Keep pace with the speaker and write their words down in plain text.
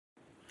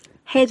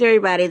Hey there,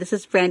 everybody. This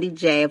is Brandy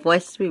J, a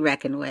voice to be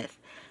reckoned with.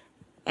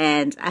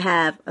 And I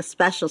have a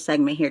special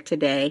segment here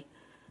today.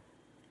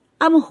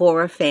 I'm a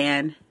horror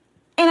fan,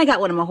 and I got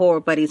one of my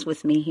horror buddies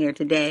with me here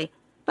today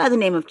by the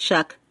name of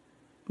Chuck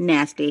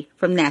Nasty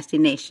from Nasty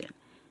Nation.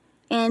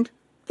 And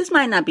this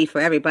might not be for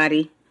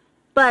everybody,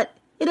 but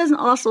it doesn't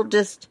also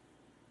just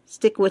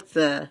stick with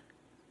the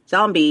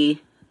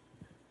zombie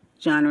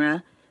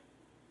genre.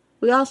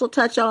 We also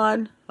touch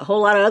on a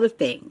whole lot of other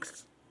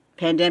things.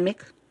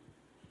 Pandemic,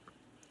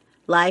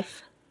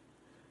 life,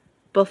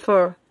 but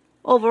for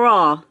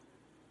overall,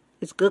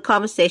 it's good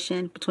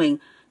conversation between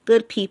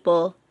good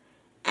people,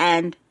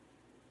 and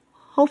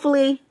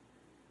hopefully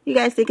you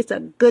guys think it's a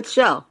good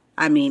show.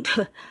 I mean,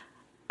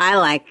 I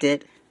liked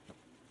it.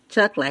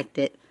 Chuck liked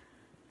it.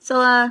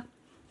 So, I'm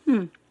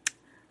going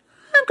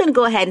to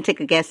go ahead and take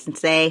a guess and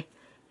say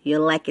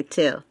you'll like it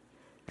too.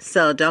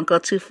 So don't go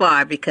too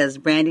far because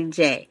Brandy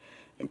J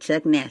and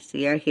Chuck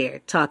Nasty are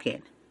here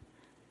talking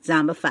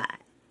Zombified.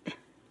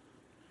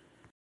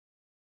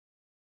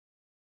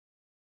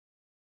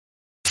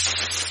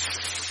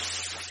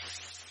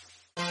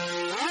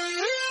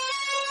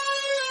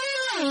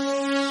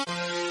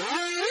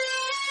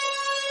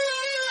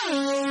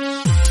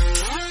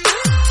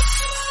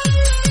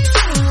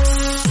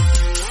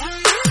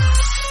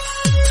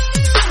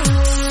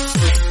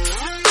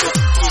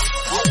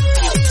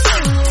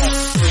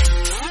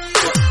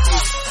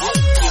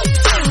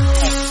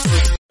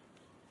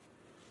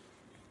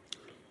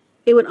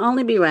 It would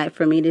only be right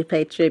for me to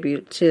pay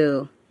tribute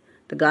to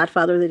the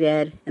godfather of the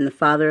dead and the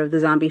father of the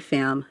zombie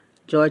film,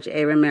 George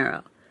A.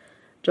 Romero.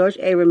 George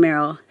A.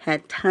 Romero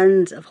had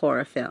tons of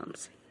horror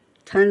films,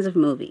 tons of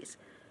movies,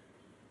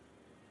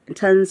 and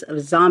tons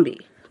of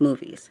zombie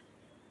movies.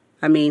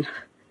 I mean,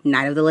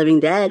 Night of the Living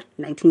Dead,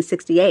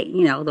 1968,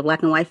 the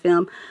black and white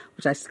film,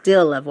 which I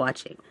still love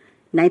watching.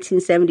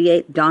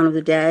 1978, Dawn of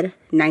the Dead.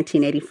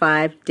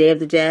 1985, Day of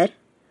the Dead.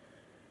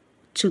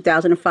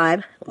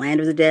 2005, Land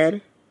of the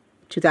Dead.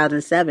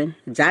 2007,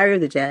 Diary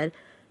of the Dead.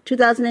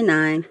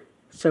 2009,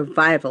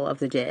 Survival of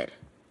the Dead.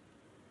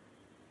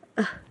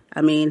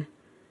 I mean,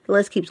 the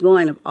list keeps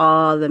going of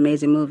all the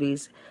amazing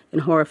movies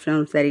and horror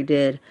films that he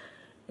did.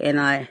 And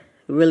I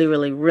really,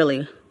 really,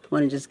 really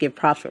want to just give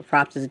props where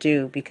props is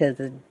due because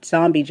the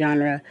zombie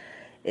genre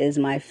is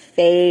my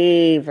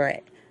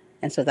favorite.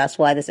 And so that's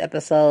why this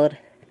episode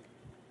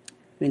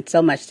means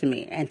so much to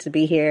me. And to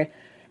be here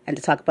and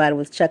to talk about it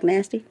with Chuck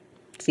Nasty,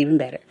 it's even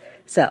better.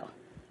 So,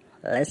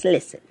 let's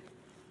listen.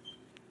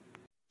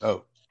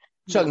 Oh,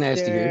 Chuck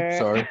Nasty here.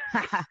 Sorry.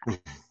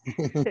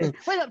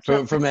 Wake up,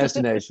 Chuck. from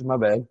Nasty Nation. My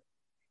bad.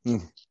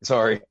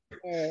 Sorry.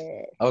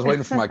 I was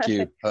waiting for my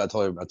cue. I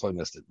totally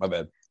missed it. My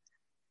bad.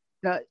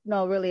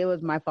 No, really, it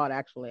was my fault,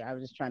 actually. I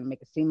was just trying to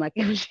make it seem like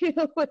it was you,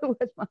 but it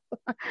was my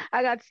fault.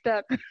 I got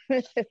stuck.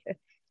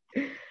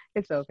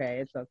 It's okay.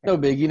 It's okay. No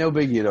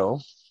biggie at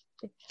all.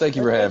 Thank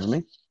you for having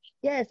me.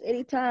 Yes,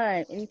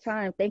 anytime.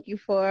 Thank you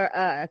for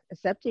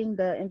accepting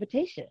the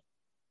invitation.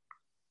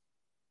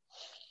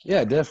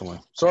 Yeah,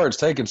 definitely. Sorry it's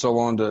taken so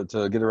long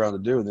to get around to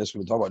doing this.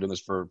 We've been talking about doing this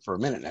for a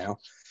minute now,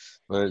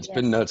 but it's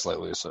been nuts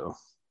lately. So.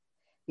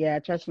 Yeah,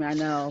 trust me, I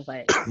know.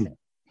 Like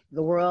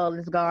the world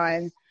is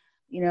gone,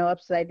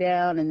 upside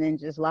down, and then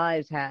just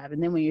lives have.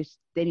 And then you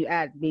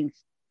add being,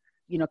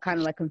 kind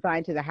of like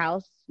confined to the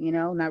house,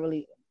 not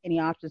really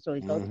any options to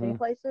really go to many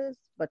places,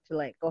 but to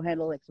like go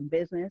handle like some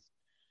business.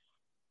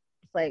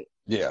 It's like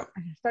it's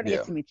starting to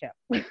get to me, Chuck.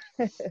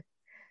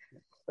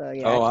 So,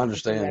 yeah, I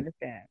understand.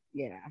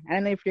 Yeah. And I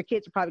know if your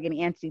kids are probably getting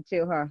antsy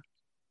too, huh?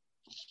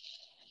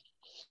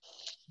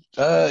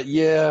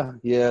 Yeah.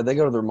 They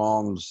go to their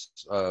moms.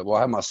 Well,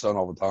 I have my son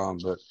all the time,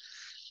 but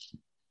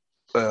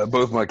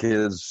both my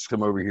kids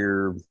come over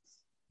here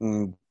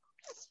 2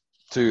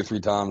 or 3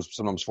 times,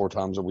 sometimes 4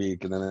 times a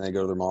week, and then they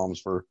go to their moms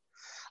for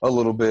a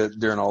little bit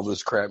during all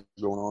this crap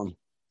going on.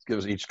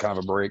 Gives each kind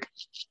of a break.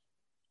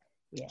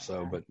 Yeah.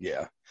 So, but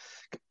yeah.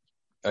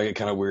 I get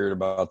kind of weird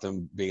about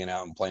them being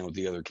out and playing with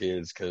the other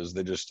kids because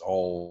they just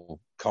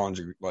all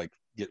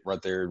get right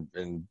there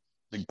in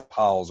big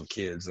piles of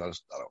kids. I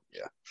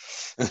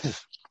don't.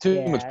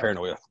 Too much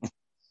paranoia.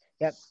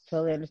 Yep,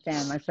 totally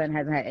understand. My son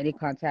hasn't had any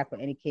contact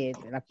with any kids,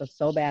 and I feel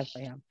so bad for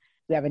him.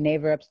 We have a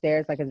neighbor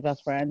upstairs, like his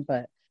best friend,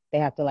 but they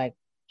have to like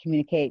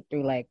communicate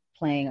through like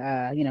playing,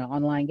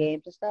 online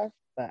games and stuff.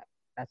 But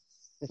that's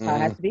just how it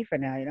has to be for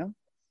now,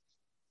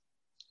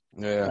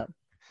 Yeah. So,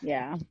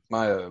 yeah.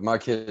 My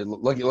kid,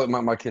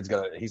 my kid's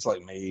he's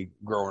like me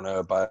growing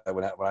up.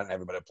 When I didn't have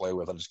anybody to play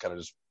with, I just kind of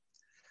just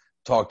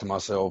talked to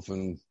myself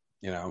and,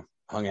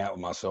 hung out with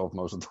myself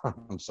most of the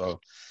time. So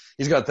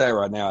he's got that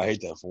right now. I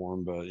hate that for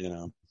him, but,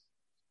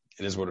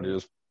 it is what it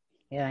is.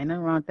 Yeah, ain't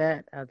nothing wrong with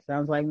that.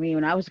 Sounds like me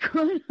when I was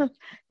growing up.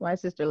 My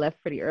sister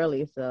left pretty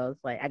early, so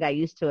it's like I got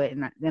used to it,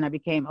 and then I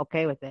became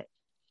okay with it.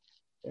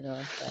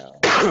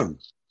 So.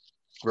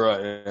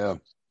 Right, yeah.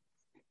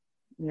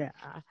 Yeah.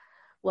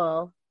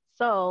 Well,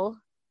 so,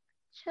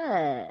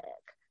 Chuck.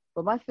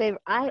 Well, my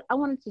favorite, I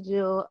wanted to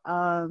do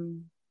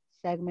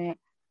segment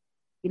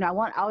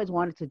I always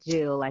wanted to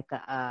do like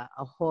a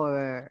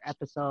horror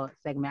episode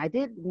segment. I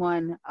did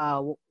one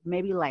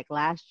maybe like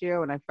last year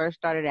when I first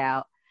started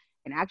out,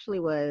 and actually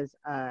was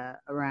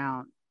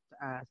around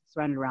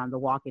surrounded around The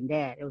Walking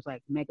Dead. It was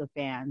like mega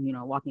fan,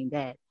 Walking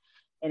Dead,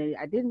 and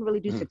I didn't really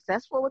do Mm.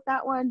 successful with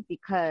that one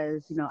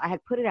because I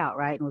had put it out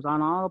right and it was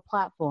on all the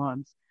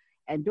platforms,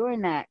 and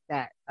during that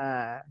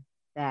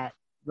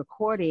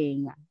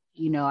recording,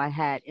 I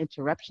had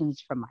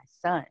interruptions from my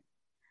son,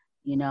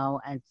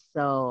 and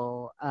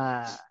so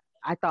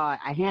I thought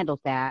I handled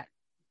that,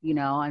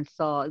 and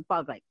so it's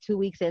probably like 2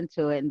 weeks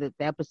into it, and the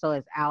episode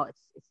is out.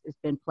 It's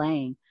been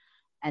playing,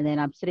 and then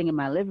I'm sitting in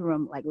my living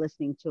room, like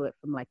listening to it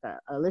from like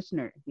a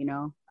listener,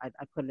 I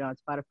put it on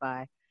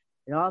Spotify,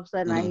 and all of a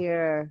sudden I Mm.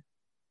 hear,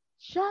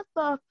 "Shut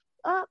the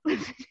up," you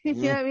know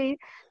Mm. what I mean?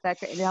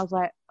 And I was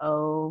like,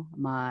 "Oh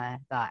my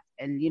god!"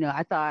 And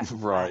I thought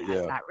Right. I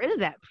Yeah. got rid of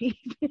that piece.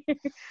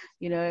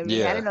 You know what I mean? I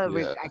Yeah. didn't know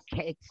Yeah.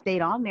 it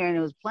stayed on there and it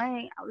was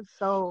playing. I was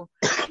so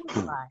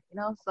terrified,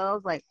 So I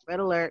was like, red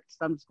alert.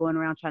 So I'm just going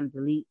around trying to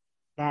delete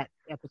that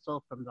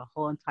episode from the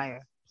whole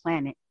entire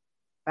planet.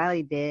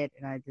 Finally did,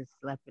 and I just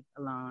left it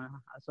alone.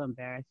 I was so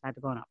embarrassed. I had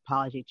to go on an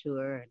apology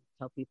tour and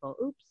tell people,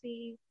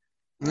 "Oopsie."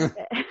 My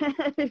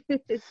bad. you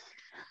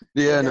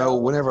Yeah. No. know?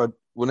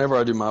 Whenever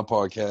I do my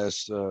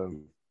podcast,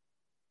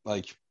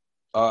 like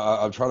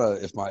I try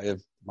to if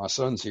my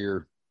son's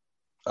here,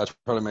 I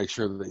try to make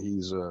sure that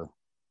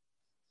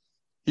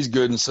he's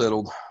good and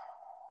settled.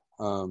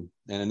 And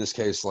in this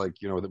case, like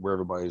where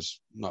everybody's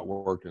not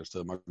working and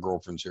stuff, my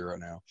girlfriend's here right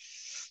now,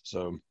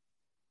 so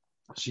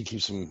she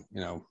keeps him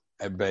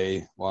at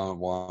bay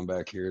while I'm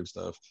back here and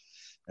stuff.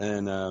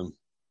 And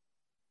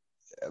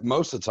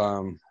most of the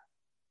time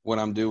when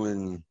I'm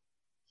doing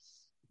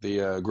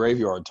the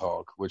graveyard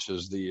talk, which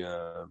is the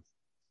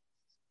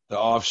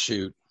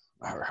offshoot,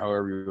 or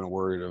however you want to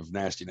word it, of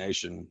Nasty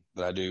Nation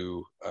that I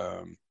do,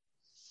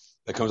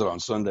 that comes out on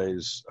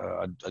Sundays.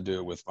 I do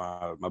it with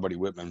my buddy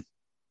Whitman,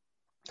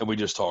 and we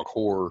just talk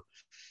horror.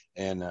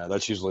 And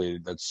that's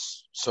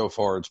so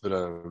far it's been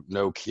a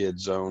no kid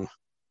zone,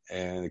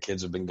 and the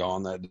kids have been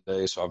gone that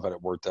day, so I've had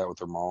it worked out with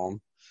their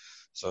mom.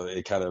 So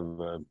it kind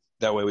of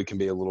that way we can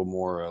be a little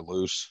more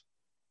loose.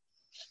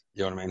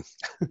 You know what I mean?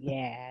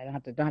 Yeah,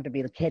 don't have to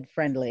be kid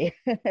friendly.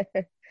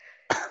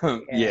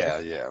 Yes. Yeah,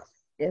 yeah.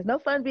 There's no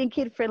fun being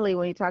kid friendly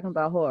when you're talking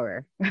about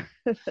horror.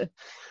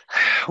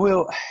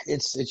 Well,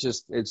 it's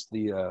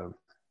the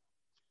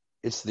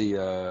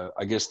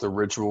I guess the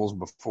rituals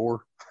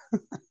before.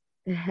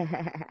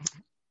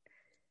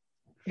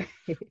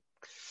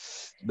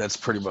 That's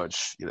pretty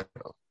much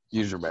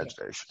use your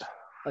imagination.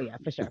 Oh yeah,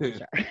 for sure.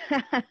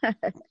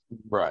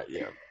 Right.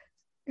 Yeah.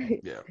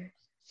 Yeah.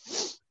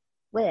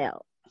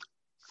 Well,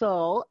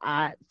 so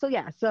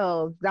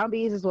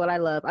zombies is what I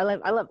love. I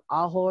love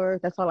all horror.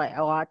 That's all I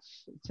watch,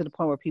 to the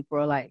point where people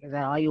are like, "Is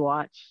that all you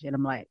watch?" And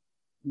I'm like,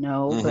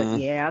 "No, but Mm-hmm.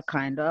 yeah,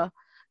 kinda."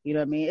 You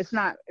know what I mean? It's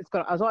not.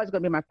 I was always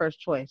gonna be my first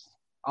choice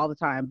all the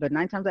time, but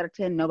 9 times out of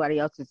 10, nobody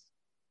else is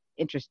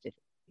interested.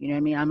 You know what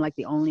I mean? I'm like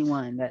the only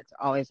one that's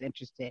always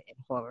interested in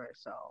horror.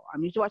 So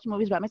I'm used to watching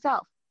movies by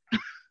myself.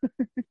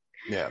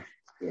 Yeah.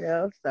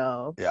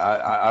 So Yeah.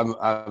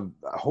 I'm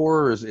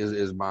horror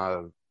is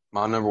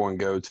my number one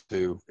go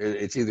to.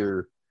 It's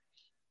either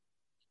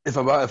if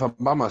I'm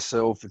by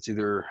myself, it's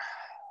either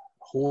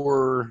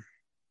horror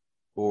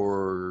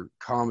or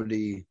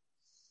comedy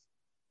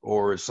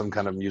or it's some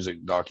kind of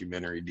music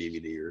documentary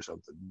DVD or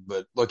something.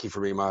 But lucky for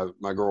me,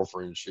 my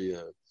girlfriend,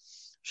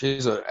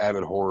 she's an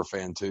avid horror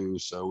fan too.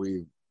 So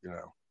we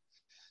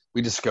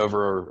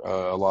discover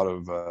a lot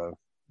of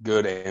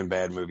good and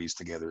bad movies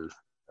together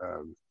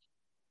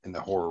in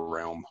the horror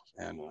realm,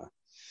 and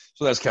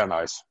so that's kind of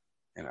nice.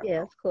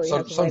 yeah, it's cool. You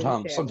have somebody to share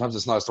with. Sometimes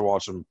it's nice to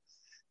watch them.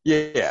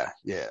 Yeah,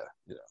 yeah.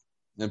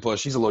 And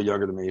plus, she's a little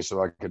younger than me,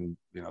 so I can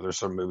there's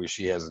some movies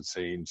she hasn't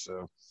seen,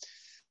 so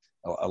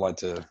I like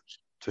to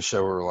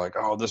show her like,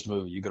 oh, this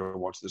movie you got to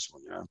watch this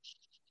one.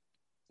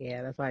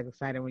 Yeah, that's why I'm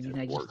excited when It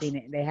you've works. seen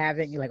it and they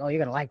haven't. You're like, oh,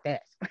 you're gonna like this.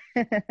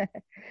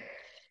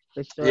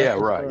 For sure. Yeah,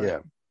 For right. sure. Yeah.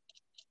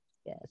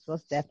 Yes,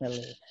 most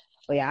definitely.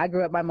 But yeah, I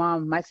grew up. My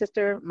mom, my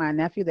sister, my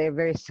nephew, they're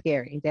very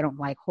scary. They don't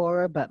like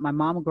horror. But my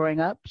mom, growing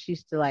up, she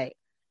used to like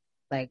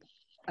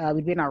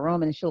we'd be in our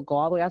room and she'll go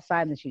all the way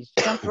outside and then she'd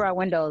jump through our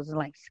windows and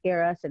like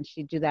scare us. And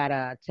she'd do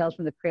that Tales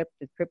from the Crypt,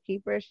 the Crypt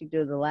Keeper. She'd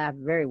do the laugh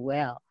very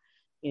well,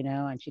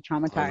 and she Oh,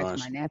 traumatized nice.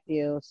 my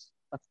nephew,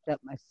 fucked up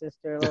my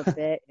sister a little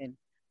bit, and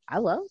I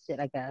loved it.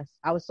 I guess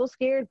I was so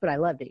scared, but I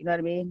loved it. You know what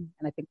I mean?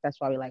 And I think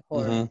that's why we like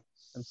horror. Mm-hmm.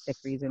 Some sick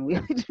reason we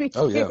like to be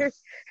Oh yeah. scared.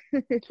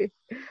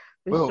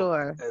 For Well,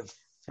 sure.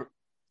 for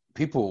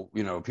people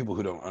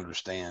who don't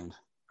understand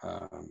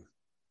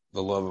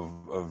the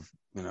love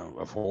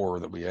of horror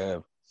that we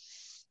have,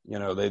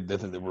 they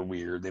think that we're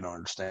weird. They don't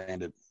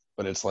understand it,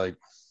 but it's like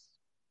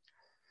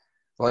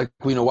why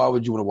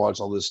would you want to watch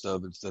all this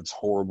stuff that's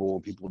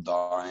horrible, people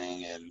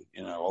dying,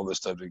 and all this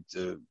stuff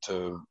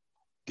to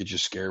get you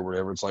scared,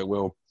 whatever. It's like,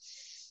 well,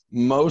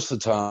 most of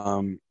the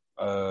time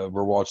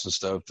we're watching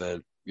stuff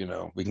that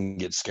we can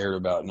get scared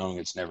about, knowing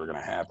it's never going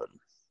to happen.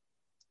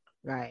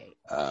 Right.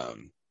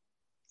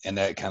 And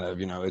that kind of,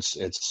 it's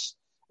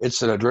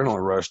an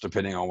adrenaline rush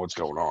depending on what's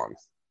going on,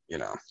 you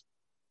know.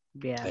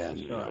 Yeah, for And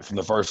sure. from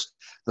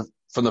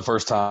the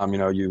first time,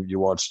 you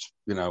watched,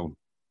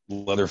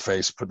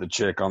 Leatherface put the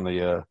chick on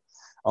the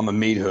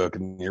meat hook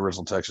in the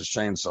original Texas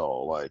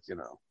Chainsaw, like,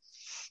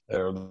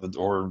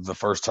 or the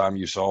first time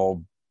you saw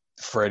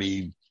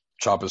Freddy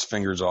chop his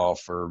fingers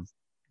off, or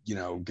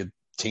get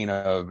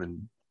Tina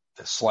and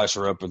slice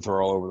her up and throw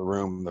her all over the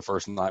room in the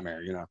first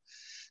Nightmare. Oh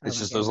It's my just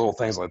those goodness. little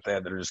things like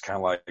that are just kind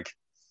of like,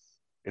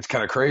 it's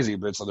kind of crazy,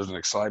 but there's an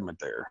excitement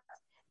there.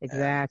 And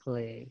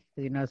Exactly.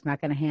 It's not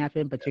going to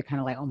happen, but you're kind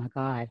of like, oh my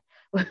God.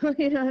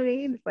 You know what I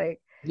mean?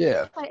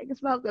 yeah, It's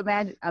about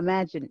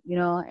imagine,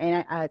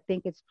 and I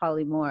think it's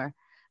probably more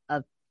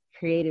of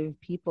creative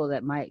people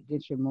that might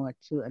venture more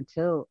to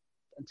until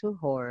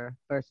horror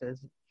versus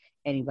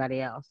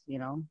anybody else,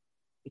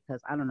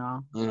 because I don't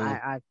know.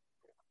 mm-hmm.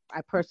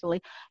 I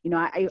personally,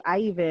 I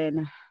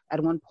even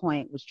at one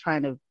point was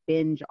trying to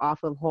binge off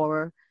of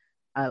horror.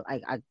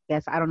 I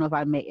guess I don't know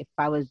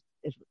if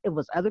it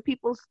was other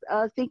people's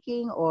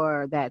thinking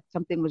or that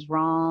something was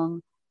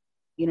wrong,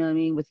 what I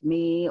mean, with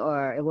me,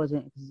 or it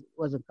wasn't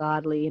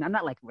godly. And I'm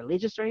not like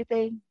religious or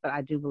anything, but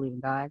I do believe in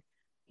God,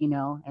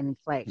 and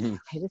it's like, Mm-hmm.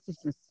 okay,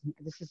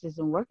 this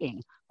isn't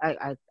working.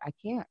 I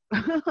can't.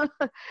 You know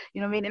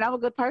what I mean? And I'm a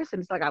good person.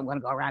 It's like I'm gonna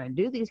go around and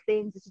do these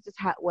things. This is just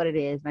what it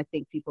is. And I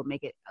think people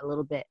make it a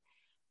little bit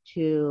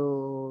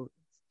too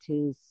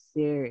too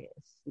serious.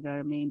 You know what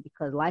I mean?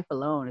 Because life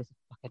alone is a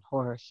fucking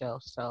horror show.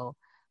 So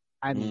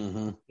I mean,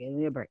 Mm-hmm. give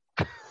me a break.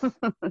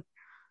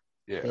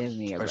 Yeah, Give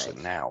me a break.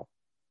 especially now.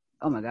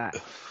 Oh my God.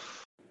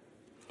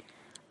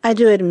 I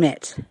do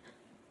admit,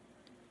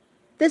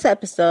 this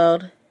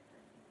episode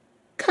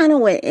kind of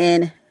went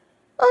in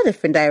a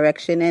different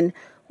direction, and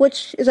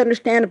which is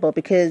understandable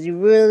because you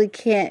really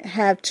can't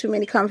have too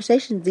many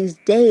conversations these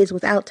days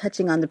without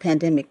touching on the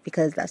pandemic,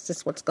 because that's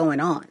just what's going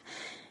on.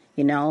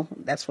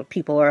 That's what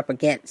people are up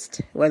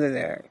against, whether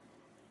they're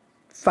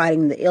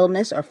fighting the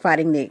illness or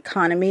fighting the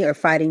economy or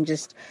fighting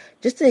just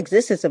the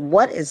existence of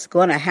what is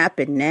going to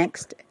happen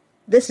next.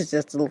 This is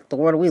just the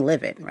world we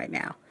live in right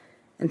now.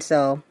 And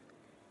so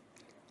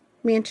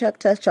me and Chuck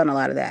touched on a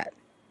lot of that.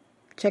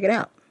 Check it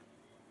out.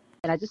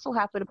 And I just so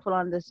happened to put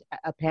on this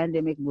a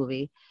pandemic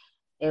movie.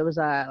 It was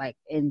like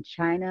in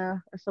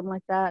China or something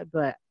like that,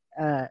 but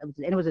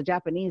it was a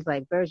Japanese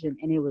like version,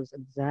 and it was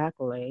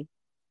exactly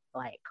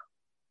like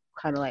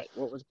kind of like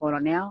what was going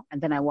on now. And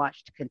then I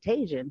watched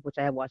Contagion, which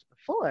I had watched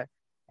before,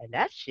 and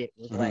that shit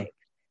was Mm-hmm.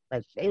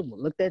 like they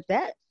looked at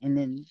that and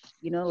then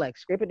like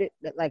scripted it,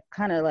 like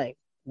kind of like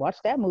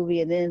watched that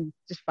movie and then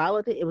just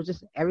followed it. It was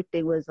just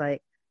everything was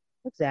like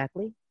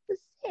exactly the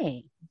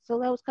same. So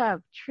that was kind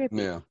of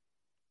trippy,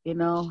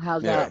 Yeah, how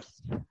yeah,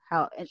 that's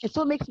how, and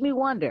so it makes me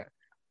wonder,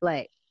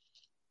 like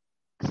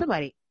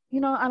somebody,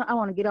 I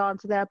want to get on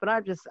to that, but I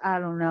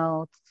don't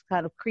know. It's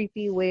kind of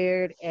creepy,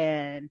 weird,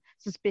 and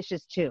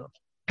suspicious too.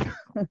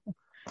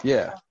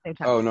 yeah. Same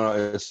time. Oh no,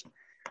 it's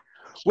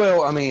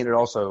well. I mean,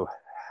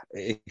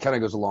 it kind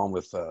of goes along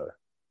with the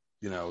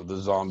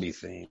zombie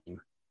theme,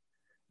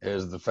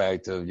 is the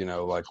fact of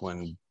like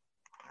when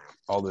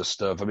all this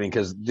stuff. I mean,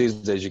 because these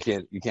days you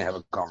can't have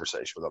a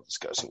conversation without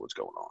discussing what's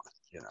going on.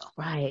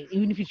 Right.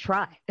 Even if you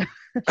try.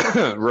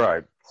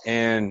 Right.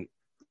 And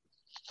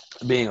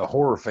being a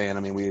horror fan, I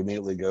mean, we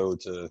immediately go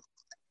to,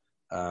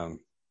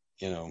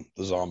 the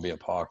zombie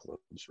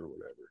apocalypse or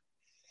whatever.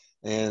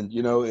 And,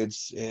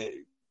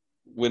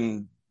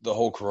 when the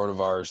whole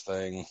coronavirus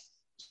thing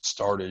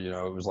started,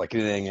 it was like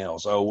anything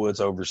else. Oh, well, it's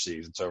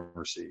overseas. It's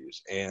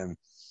overseas. And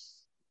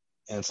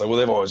it's like, well,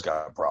 they've always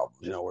got problems,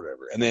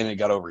 whatever. And then it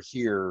got over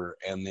here,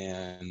 and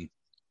then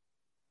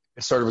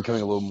it started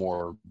becoming a little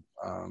more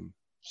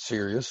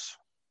serious.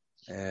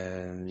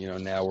 And,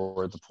 now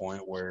we're at the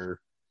point where,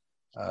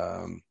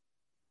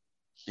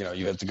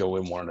 you have to go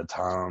in one at a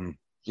time,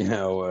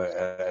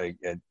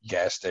 at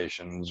gas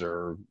stations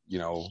or,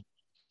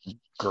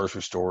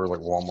 grocery stores like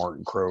Walmart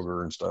and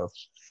Kroger and stuff.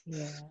 Yeah.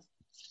 And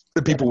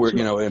Yeah, people wear,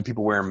 and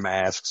people wearing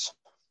masks.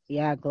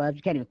 yeah, gloves.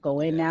 You can't even go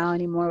in now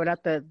anymore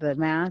without the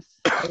mask.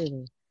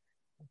 Ew.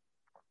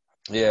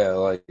 Yeah,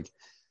 like,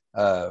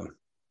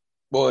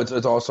 well,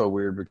 it's also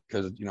weird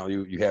because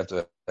you have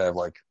to have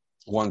like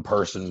one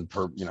person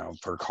per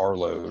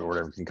carload or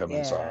whatever can come Yeah.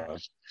 inside,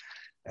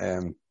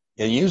 and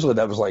usually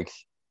that was like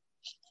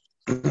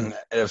it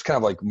was kind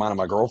of like mine and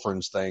my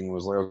girlfriend's thing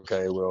was like,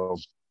 okay, well,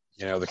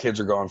 the kids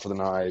are gone for the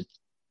night.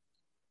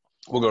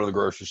 We'll go to the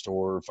grocery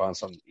store, find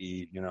something to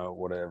eat,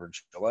 whatever, and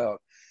chill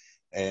out.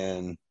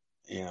 And,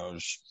 I'm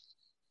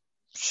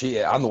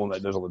the one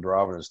that does all the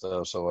driving and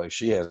stuff. So like,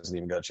 she hasn't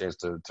even got a chance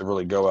to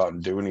really go out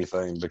and do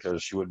anything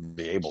because she wouldn't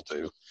be able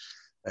to.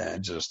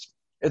 And just,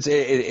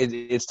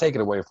 it's taken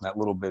away from that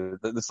little bit.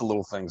 It's the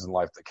little things in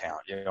life that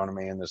count. You know what I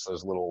mean? There's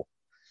those little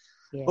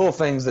Yeah.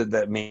 things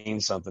that mean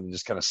something. It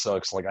just kind of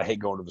sucks. Like I hate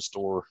going to the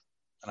store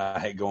and I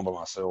hate going by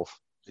myself.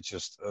 It's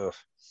just, and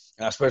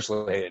I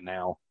especially hate it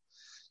now.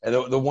 And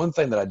the one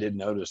thing that I did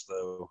notice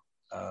though,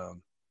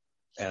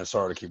 and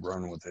sorry to keep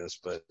running with this,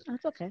 but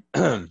That's okay.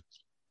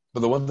 But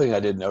the one thing I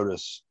did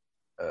notice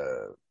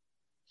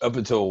up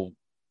until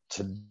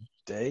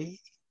today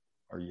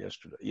or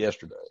yesterday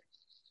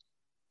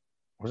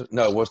was it?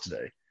 No, it was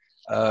today.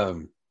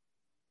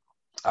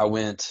 I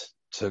went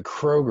to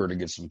Kroger to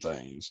get some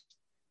things,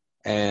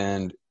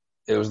 and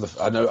it was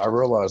I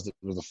realized it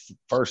was the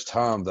first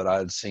time that I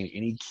had seen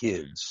any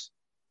kids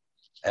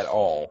at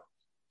all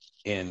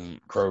in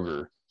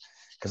Kroger,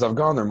 because I've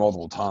gone there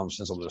multiple times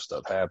since all this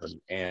stuff happened,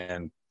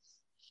 and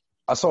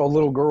I saw a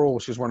little girl.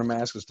 She was wearing a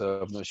mask and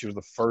stuff, and she was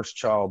the first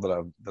child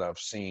that I've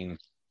seen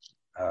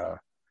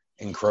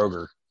in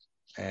Kroger.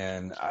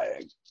 And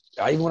I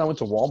even when I went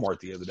to Walmart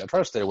the other day, I try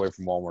to stay away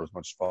from Walmart as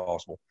much as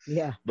possible.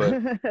 Yeah.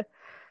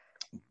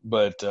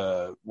 But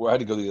well, I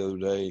had to go the other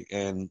day,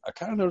 and I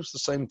kind of noticed the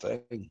same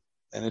thing.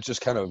 And it's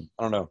just kind of,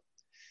 I don't know,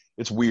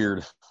 it's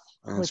weird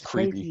and it's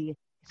creepy. Crazy.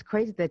 It's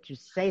crazy that you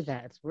say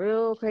that. It's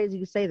real crazy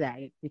you say that,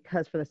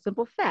 because for the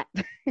simple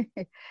fact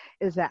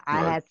is that I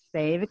had the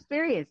same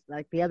experience.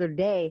 Like the other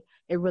day,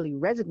 it really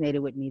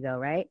resonated with me though,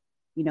 right?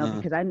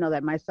 Because I know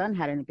that my son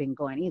hadn't been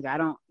going either. I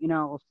don't,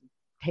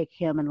 take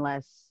him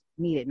unless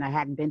needed, and I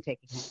hadn't been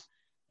taking him,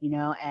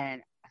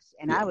 and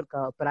I would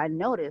go. But I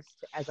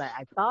noticed as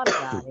I thought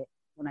about it,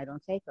 when I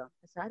don't take them,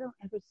 I said, I don't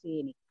ever see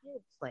any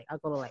kids. Like I'll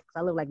go to 'cause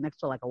I live next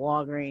to a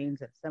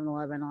Walgreens and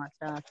 7-Eleven, all that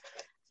stuff.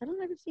 I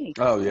don't ever see any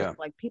kids. Oh, yeah.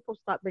 Like people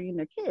stop bringing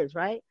their kids,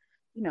 right?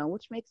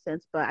 Which makes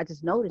sense. But I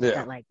just noticed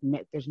that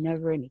there's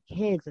never any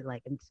kids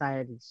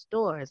inside of these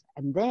stores.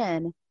 And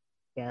then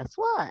guess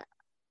what?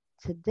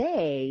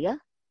 Today,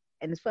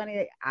 and it's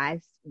funny,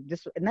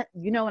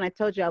 when I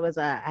told you I was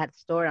at the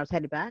store and I was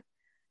headed back,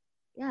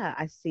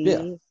 I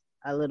see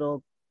a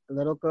little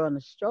girl in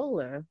a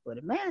stroller with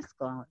a mask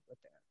on with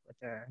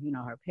her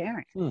her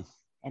parent.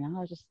 And I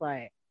was just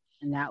like,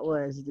 and that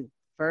was the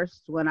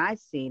first one I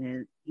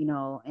seen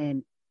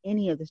in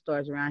any of the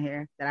stores around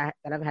here that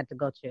I've had to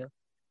go to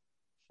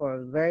for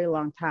a very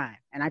long time.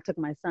 And I took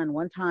my son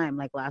one time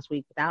last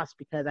week without,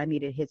 because I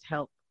needed his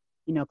help,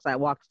 because I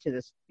walked to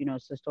this, to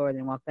the store and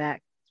then walked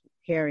back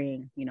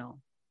carrying,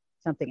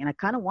 something. And I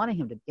kind of wanted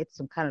him to get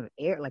some kind of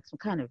air, some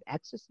kind of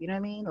exercise, you know what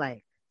I mean?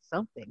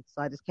 Something.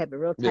 So I just kept it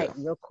real tight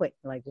and real quick.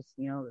 Just,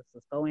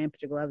 let's go in,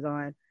 put your gloves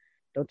on.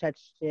 Don't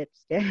touch shit.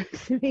 Stand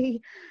next to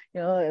me.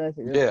 Let's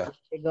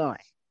get going.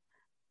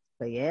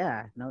 But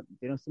no,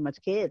 you don't see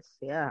much kids.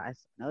 Yeah, I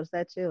noticed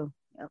that too.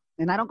 Yep.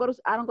 And I don't go to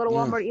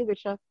Walmart either,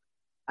 Chuck.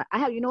 I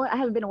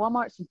haven't been to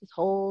Walmart since this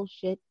whole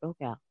shit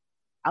broke out.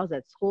 I was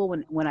at school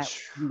when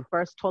the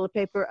first toilet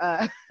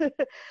paper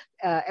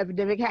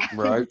epidemic happened.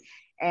 Right.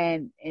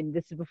 And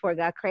this is before it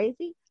got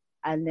crazy.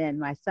 And then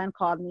my son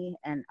called me,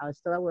 and I was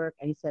still at work,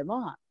 and he said,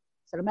 "Mom," I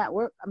said, "I'm at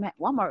work. I'm at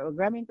Walmart with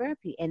Grammy and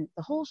Grampy, and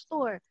the whole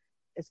store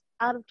is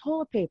out of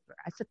toilet paper."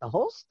 I said, "The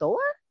whole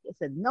store?" He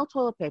said, "No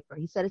toilet paper."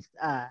 He said, "It's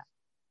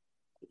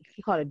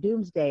he called it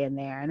doomsday in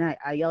there." And I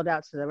yelled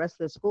out to the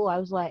rest of the school. I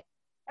was like,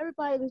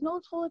 "Everybody, there's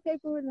no toilet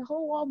paper in the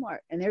whole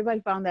Walmart." And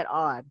everybody found that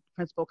odd. The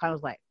principal kind of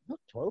was like, "No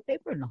toilet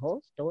paper in the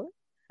whole store?"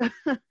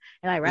 And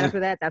right after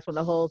that, that's when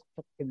the whole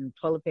fucking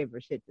toilet paper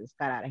shit just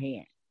got out of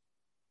hand.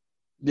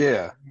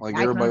 Yeah,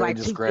 everybody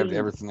just grabbed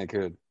everything they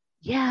could.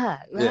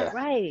 Yeah,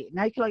 right.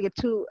 Now you can only get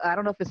two. I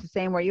don't know if it's the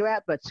same where you're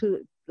at, but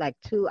two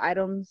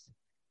items.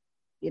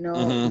 You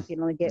can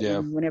only get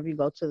whenever you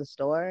go to the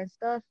store and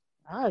stuff.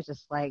 I was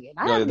just like,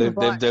 they've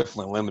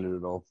definitely limited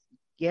it all.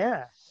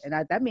 Yeah,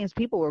 and that means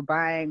people were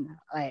buying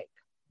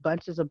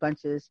bunches of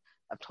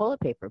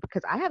toilet paper,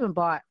 because I've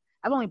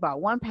only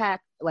bought one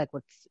pack with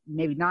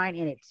maybe 9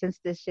 in it since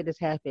this shit has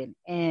happened,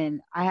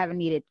 and I haven't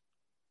needed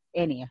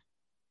any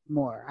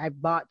more. I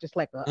bought just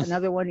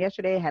another one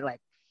yesterday. It had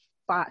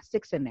 5,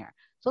 6 in there.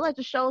 So that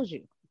just shows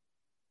you,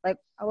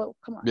 oh,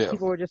 come on,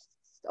 people were just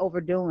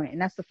overdoing it,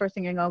 and that's the first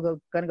thing you're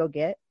gonna go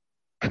get.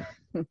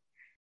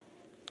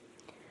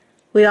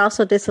 We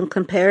also did some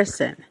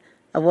comparison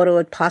of what it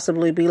would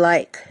possibly be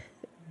like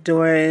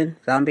during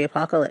zombie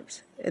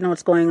apocalypse and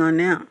what's going on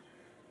now.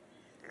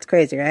 It's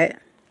crazy, right?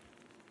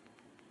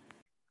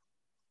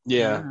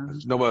 Yeah.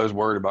 Nobody was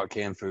worried about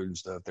canned food and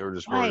stuff. They were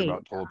just worried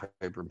about toilet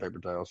paper and paper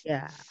towels.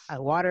 Yeah.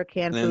 Water,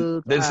 canned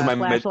food,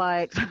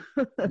 flashlights.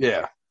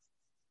 Yeah.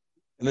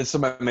 And then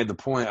somebody made the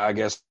point, I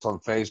guess, on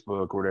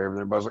Facebook or whatever.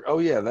 Everybody's like, "Oh,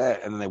 yeah,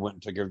 that." And then they went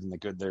and took everything they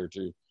could there,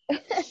 too.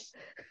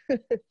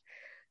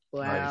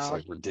 Wow.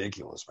 It's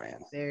ridiculous,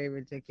 man. Very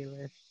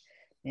ridiculous.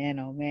 Man,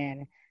 oh,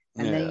 man.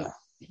 And then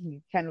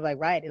you kind of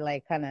right,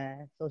 it kind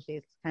of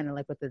associates kind of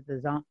with the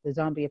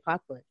zombie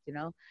apocalypse,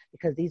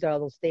 because these are all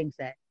those things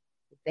that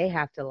they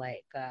have to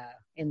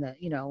in the,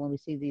 when we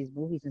see these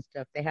movies and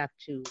stuff, they have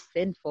to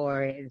fend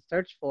for it and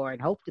search for it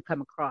and hope to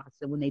come across.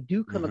 And when they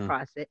do come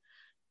across it,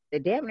 they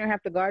damn near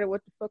have to guard it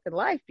with the fucking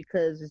life,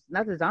 because it's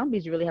not the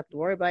zombies you really have to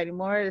worry about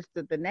anymore. It's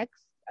the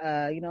next,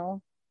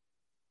 person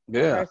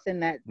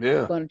that's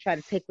going to try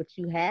to take what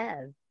you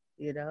have,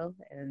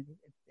 and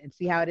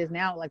see how it is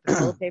now, the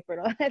toilet paper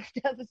and all that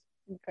stuff is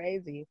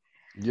crazy.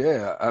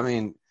 Yeah, I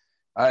mean,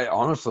 I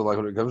honestly,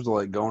 when it comes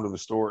to going to the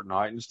store at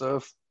night and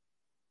stuff,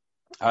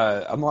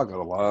 I'm not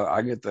gonna lie,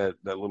 I get that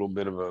little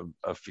bit of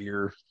a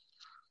fear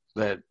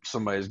that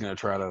somebody's gonna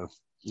try to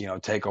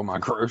take all my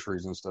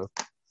groceries and stuff,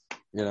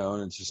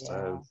 and it's just,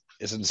 Yeah.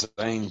 it's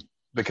insane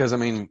because, I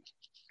mean,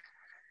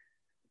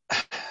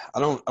 I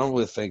don't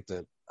really think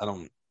that, I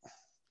don't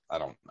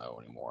know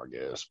anymore, I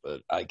guess,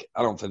 but I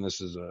don't think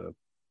this is going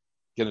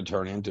to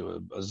turn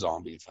into a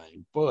zombie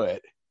thing,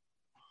 but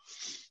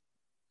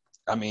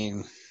I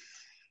mean,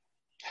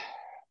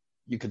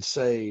 you could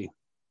say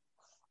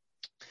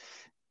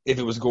if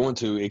it was going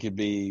to, it could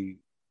be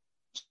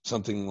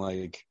something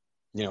like,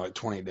 like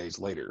 28 days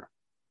later,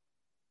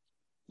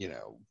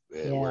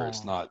 where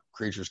it's not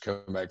creatures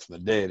coming back from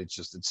the dead. It's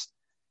just,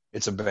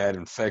 it's a bad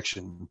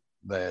infection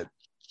that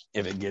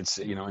if it gets,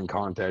 in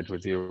contact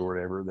with you or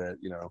whatever, that,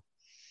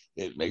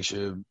 it makes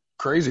you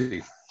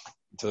crazy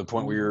to the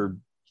point where you're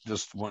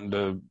just wanting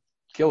to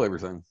kill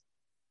everything.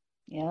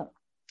 Yeah.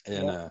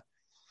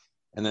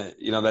 And then,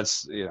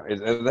 that's,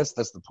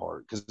 that's the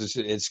part, because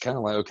it's kind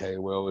of like, okay,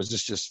 well, is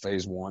this just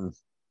phase one?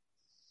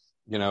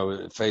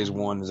 Phase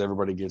one is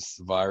everybody gets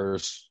the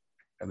virus,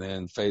 and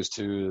then phase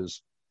two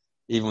is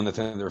even when they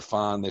think they're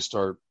fine, they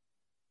start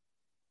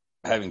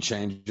having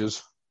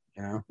changes.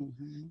 I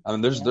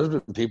mean, there's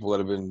been people that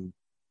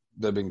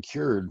have been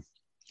cured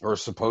or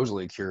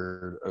supposedly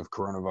cured of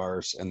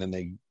coronavirus, and then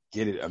they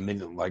get it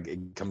immediately, like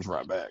it comes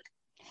right back.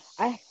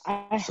 I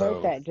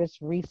heard that just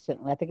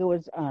recently. I think it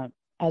was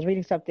I was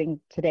reading something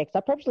today because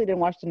I purposely didn't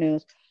watch the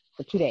news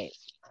for 2 days,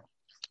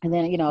 and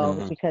then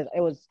because it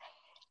was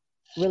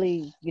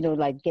really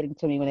like getting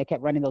to me when they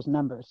kept running those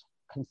numbers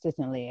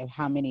consistently of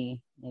how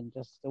many, and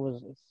just it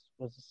was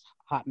a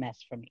hot mess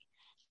for me.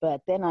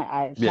 But then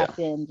I tapped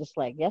in just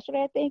like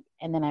yesterday, I think,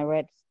 and then I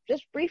read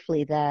just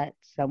briefly that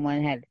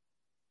someone had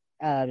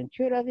been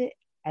cured of it,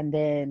 and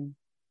then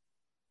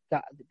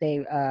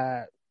they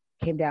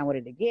came down with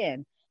it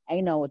again.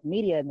 And with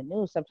media and the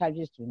news, sometimes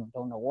you just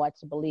don't know what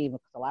to believe,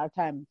 because a lot of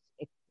times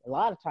it's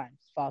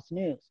false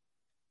news.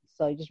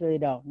 So you just really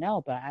don't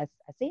know. But I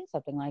seen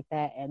something like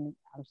that, and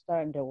I'm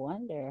starting to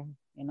wonder,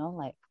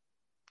 like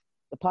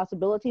the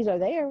possibilities are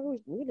there. We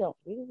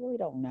really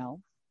don't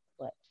know.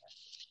 But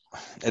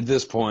at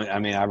this point, I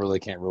mean, I really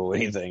can't rule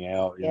anything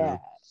out. You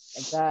know?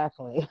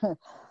 Exactly.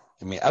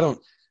 I mean, I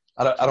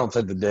don't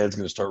think the dead's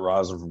going to start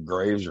rising from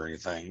graves or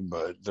anything,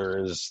 but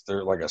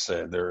like I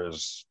said, there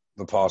is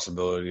the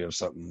possibility of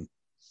something,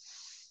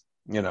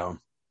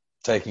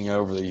 taking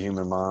over the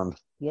human mind.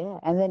 Yeah,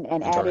 and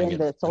add in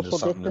the social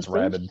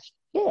distancing.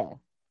 Yeah,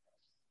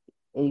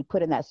 and you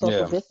put in that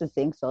social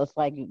distancing, so it's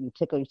like you're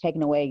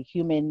taking away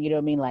human. You know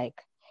what I mean? Like,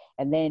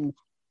 and then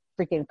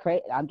freaking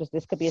crazy.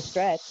 This could be a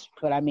stretch,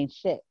 but I mean,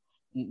 shit.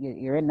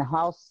 You're in the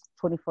house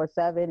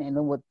 24/7, and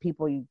then with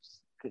people you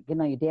get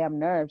on your damn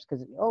nerves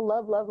because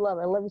love,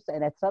 I love you.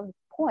 And at some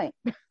point,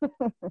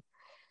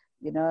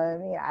 you know what I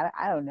mean?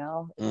 I don't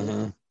know.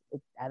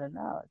 I don't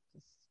know. It's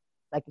just,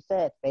 like you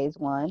said, phase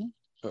one,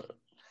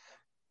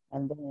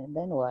 and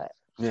then what?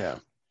 Yeah.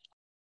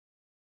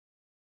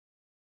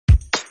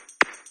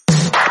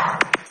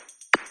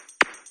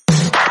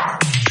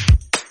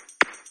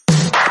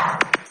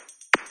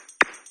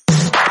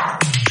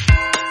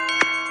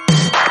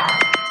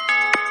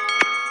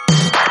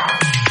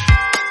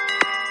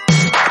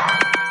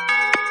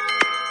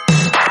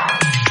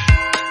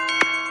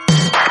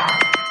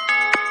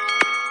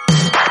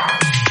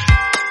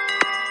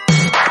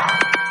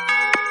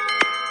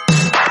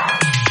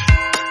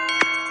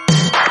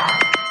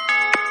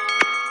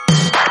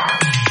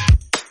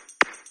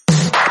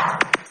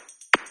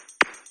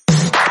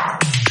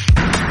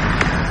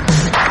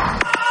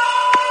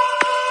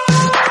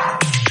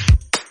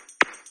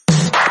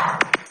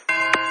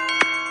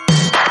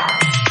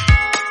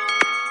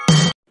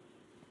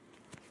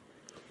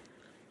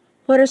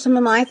 What are some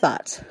of my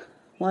thoughts?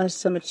 What are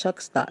some of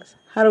Chuck's thoughts?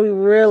 How do we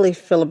really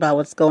feel about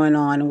what's going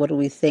on, and what do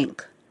we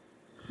think?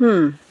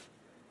 I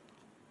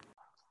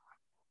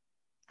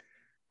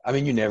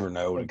mean, you never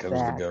know when it comes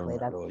to the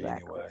government, really,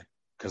 anyway.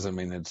 Because, I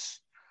mean,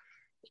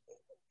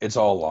 it's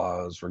all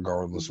lies,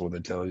 regardless of what they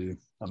tell you.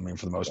 I mean,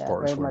 for the most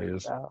part, it's what it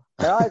is. So.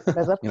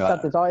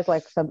 There's always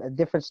like a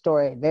different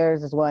story.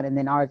 Theirs is one, and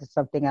then ours is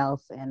something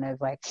else. And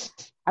there's like,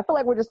 I feel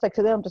like we're just like,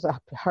 to them, just a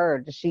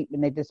herd, just sheep,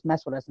 and they just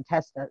mess with us and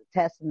test,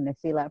 and they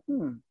see like,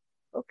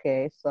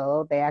 okay,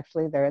 so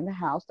they're in the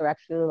house. They're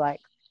actually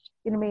like,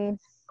 you know what I mean,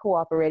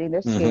 cooperating.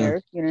 They're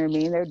scared. You know what I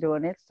mean. They're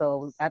doing it,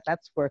 so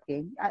that's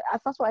working.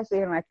 That's why I see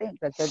it, and I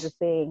think that they're just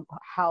saying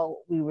how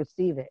we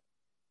receive it,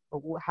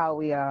 how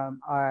we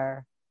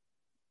are,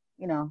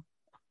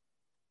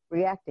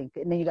 reacting.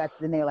 And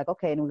then they're like,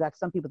 okay, and we got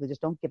some people that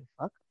just don't give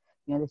a fuck.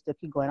 They still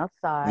keep going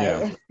outside.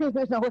 Yeah.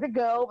 There's nowhere to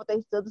go, but they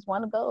still just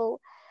want to go.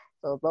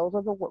 So those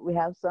are we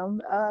have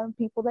some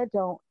people that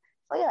don't.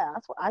 So yeah,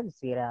 that's what I just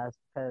see it as,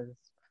 because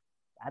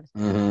I just.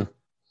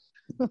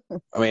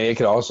 I mean, it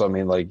could also,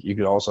 like, you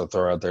could also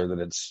throw out there that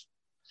it's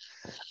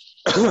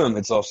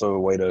it's also a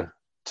way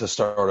to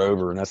start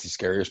over, and that's the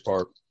scariest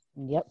part.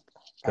 Yep.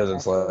 Because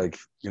it's like,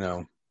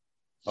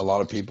 a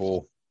lot of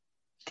people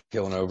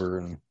killing over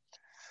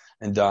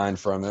and dying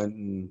from it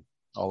and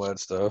all that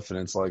stuff, and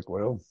it's like,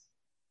 well,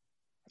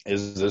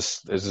 is this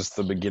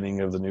the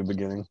beginning of the new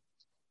beginning?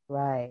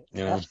 Right.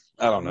 You know, Yep.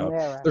 I don't know. New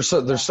era. There's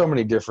Yeah. so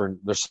many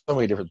different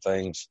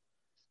things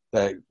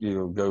that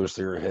goes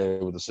through your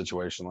head with a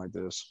situation like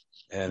this,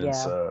 and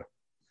it's Yeah.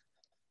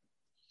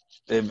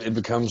 it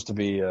becomes to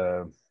be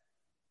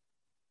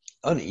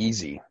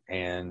uneasy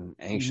and Hmm.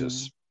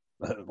 anxious,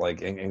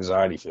 like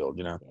anxiety filled.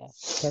 Yeah.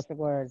 Perfect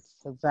words.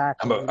 I'm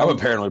Exactly. a You I'm a need.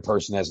 paranoid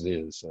person as it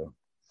is, so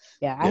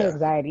Yeah. I have yeah.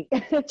 anxiety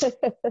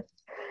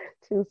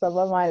too. So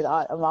my mind is.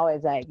 I'm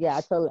always like, yeah.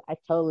 I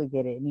totally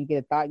get it. And you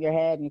get a thought in your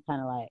head, and you're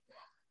kind of like,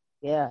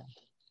 yeah,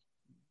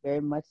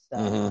 very much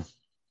so.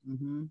 Hmm.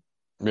 Hmm.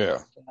 Yeah.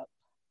 Yep.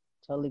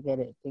 Totally get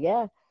it. But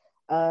yeah.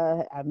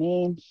 I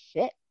mean,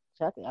 shit,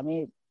 Chuck. I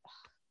mean,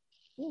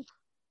 whew,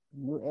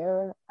 new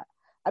era.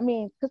 I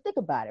mean, because think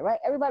about it, right?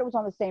 Everybody was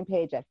on the same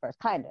page at first,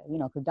 kind of,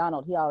 because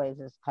Donald, he always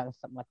is kind of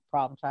something like a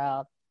problem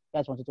child. He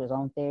always wants to do his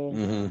own thing.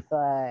 Hmm.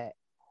 But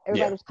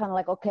everybody Yeah. was kind of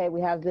like, okay,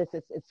 we have this.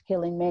 It's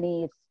killing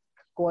many. It's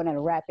going at a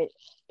rapid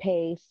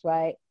pace,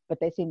 right? But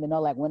they seem to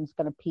know like when it's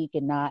going to peak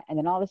and not. And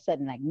then all of a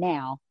sudden, like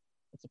now,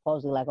 it's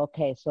supposedly like,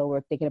 okay, so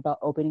we're thinking about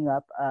opening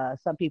up.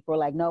 Some people are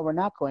like, no, we're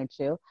not going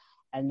to.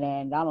 And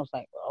then Donald's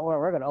like, oh,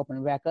 we're going to open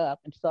it back up.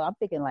 And so I'm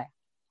thinking like,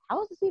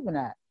 how is this even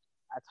a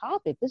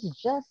topic? This is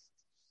just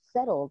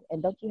settled,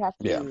 and don't you have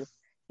Yeah. to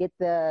get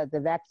the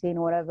vaccine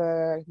or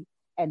whatever?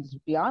 And to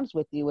be honest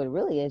with you, what it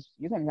really is,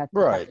 you're going to have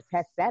Right. to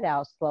test that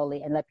out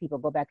slowly and let people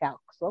go back out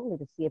slowly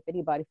to see if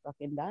anybody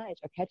fucking dies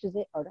or catches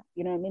it or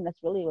you know what I mean.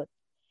 That's really what's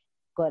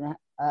going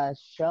to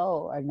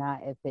show or not.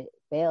 If it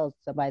fails,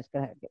 somebody's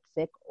going to get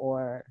sick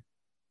or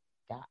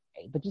die.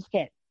 But you just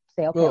can't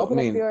say, okay, Well, I open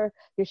up mean, your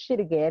shit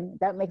again.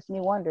 That makes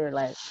me wonder,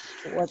 like,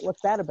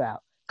 what's that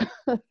about?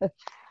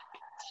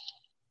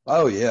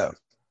 oh yeah.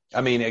 I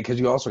mean, because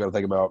you also got to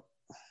think about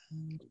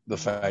the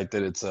fact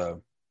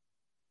that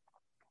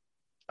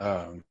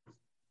um,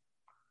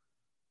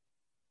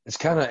 it's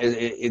kind of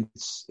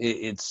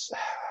it's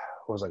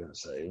what was I going to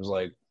say? It was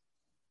like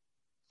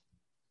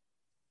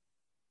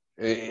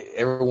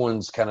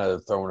everyone's kind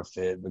of throwing a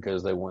fit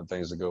because they want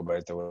things to go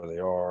back the way they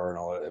are and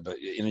all that. But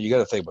you got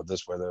to think about it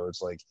this way though.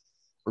 It's like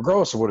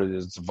regardless of what it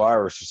is, it's a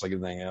virus just like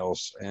anything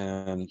else,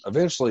 and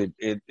eventually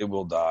it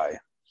will die,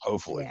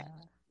 hopefully. Yeah,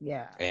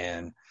 yeah.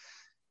 And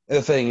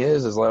the thing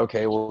is like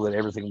okay, well then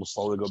everything will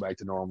slowly go back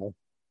to normal,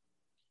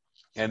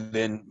 and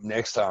then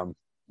next time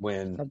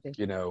when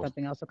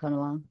Something else will come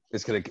along.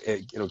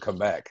 it'll come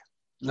back.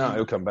 No, Mm-hmm.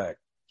 it'll come back,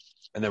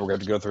 and then we're going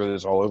to have to go through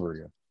this all over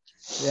again.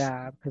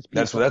 Yeah, because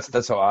people.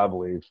 That's how I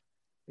believe.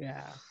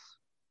 Yeah,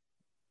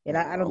 and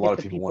I A don't lot get of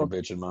the people want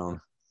people. to bitch and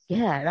moan.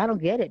 Yeah, and I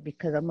don't get it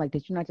because I'm like,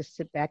 did you not just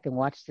sit back and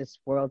watch this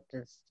world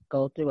just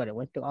go through what it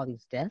went through all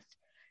these deaths,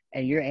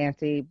 and you're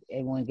anti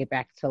and want to get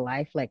back to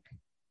life? Like,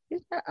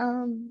 I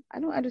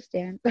don't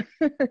understand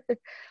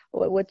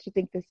what you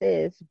think this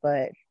is,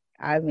 but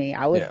I mean,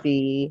 I would Yeah.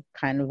 be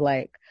kind of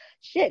like,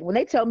 shit. When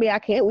they tell me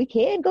we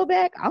can't go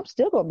back, I'm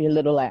still gonna be a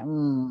little like, I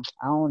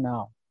don't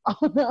know, I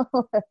don't know.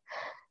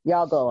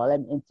 Y'all go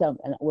and tell me,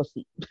 and we'll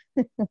see.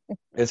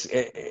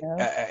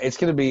 It's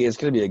gonna be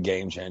a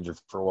game changer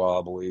for a while,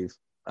 I believe.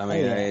 I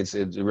mean, Yeah.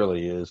 it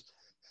really is.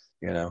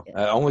 Yeah.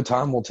 Only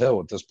time will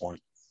tell at this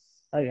point.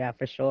 Oh yeah,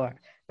 for sure.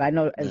 But I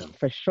know Yeah.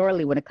 for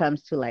surely when it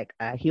comes to like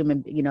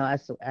human,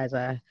 us as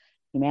a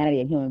humanity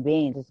and human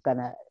beings, it's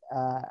gonna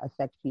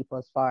affect people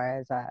as far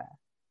as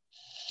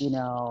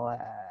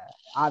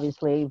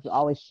obviously you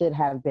always should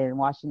have been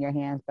washing your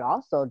hands, but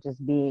also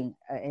just being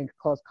in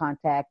close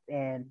contact,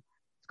 and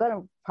it's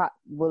gonna a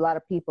lot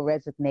of people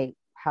resonate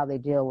how they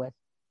deal with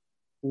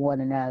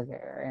one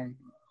another, and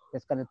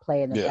it's gonna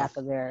play in the Yeah. back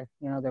of their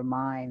their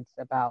minds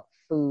about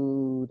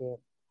food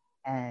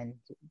and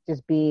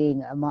just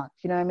being amongst,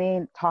 you know what I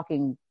mean,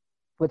 talking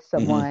with Mm-hmm.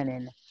 someone.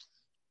 And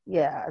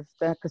yeah,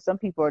 because some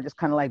people are just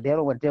kind of like, they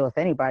don't want to deal with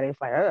anybody. It's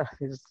like,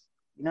 it's,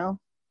 you know,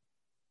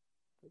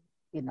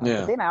 But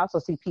Yeah. then I also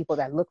see people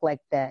that look like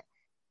that.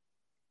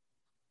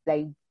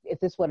 If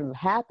this would have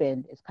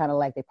happened, it's kind of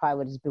like they probably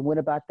would have just been went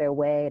about their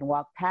way and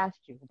walked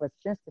past you. But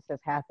since this has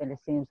happened, it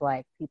seems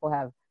like people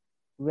have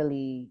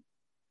really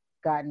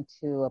gotten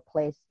to a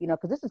place,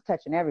 because this is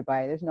touching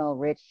everybody. There's no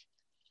rich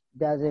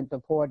doesn't, the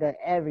poor does,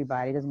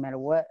 everybody. It doesn't matter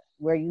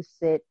where you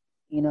sit,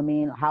 you know what I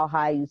mean, how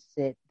high you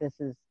sit. This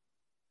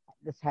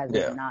has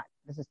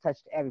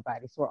touched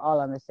everybody. So we're all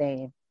on the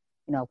same,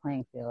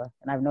 playing field.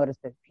 And I've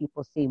noticed that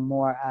people seem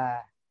more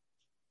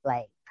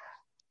like,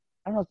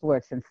 I don't know if the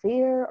word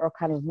sincere or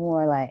kind of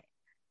more like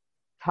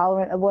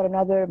tolerant of one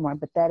another, more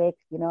empathetic,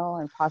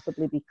 and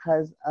possibly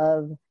because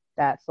of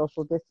that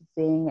social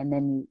distancing. And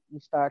then you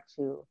start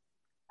to,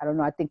 I don't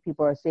know, I think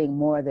people are seeing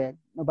more that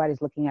nobody's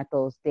looking at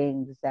those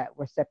things that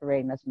were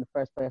separating us in the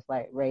first place,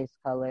 like race,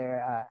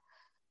 color,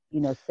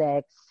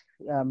 sex,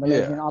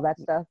 religion, all that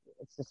stuff.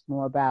 It's just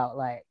more about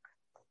like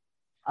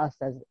us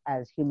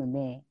as human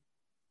beings.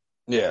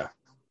 Yeah.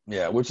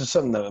 Yeah. Which is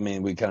something that, I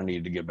mean, we kind of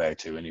needed to get back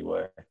to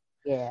anyway.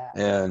 Yeah.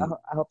 And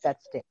I hope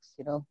that sticks,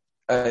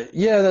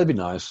 yeah, that'd be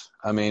nice.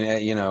 I mean, I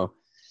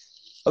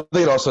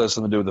think it also has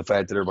something to do with the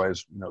fact that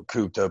everybody's,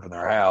 cooped up in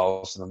their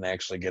house, and then they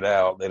actually get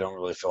out. They don't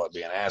really feel like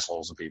being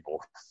assholes to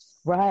people.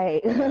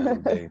 Right.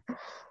 And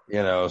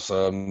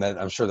So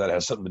I'm sure that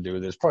has something to do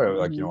with it. It's probably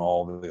like, Hmm.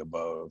 all of the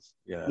above,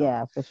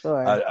 Yeah, for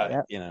sure.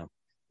 I Yep.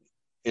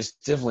 it's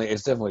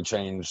definitely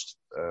changed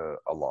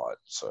a lot.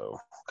 So,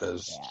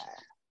 because Yeah.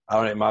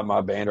 I don't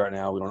my band right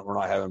now, we're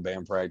not having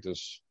band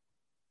practice.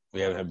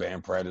 We haven't had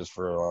band practice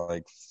for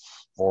like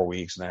 4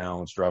 weeks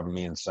now. It's driving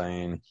me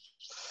insane.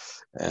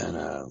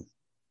 And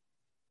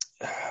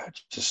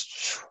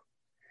just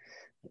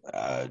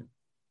uh,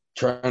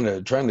 trying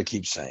to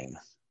keep sane.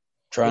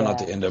 Trying not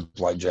Yeah. to end up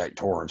like Jack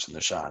Torrance in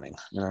The Shining.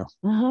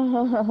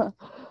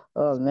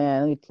 Oh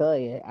man, let me tell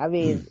you. I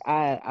mean,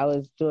 I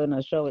was doing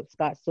a show with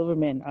Scott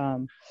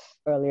Silverman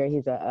earlier.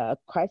 He's a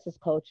crisis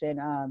coach,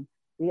 and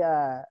we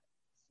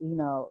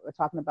we're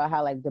talking about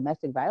how like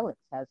domestic violence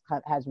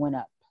has went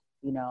up.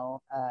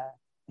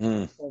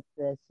 Mm. With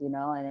this,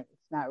 and it's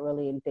not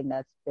really anything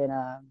that's been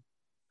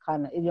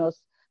kind of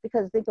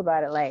because think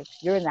about it, like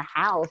you're in the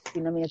house, I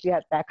mean, if you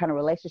have that kind of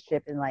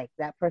relationship and like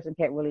that person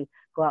can't really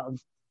go out and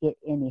get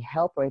any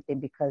help or anything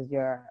because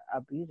you're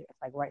abuser.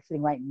 It's like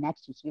sitting right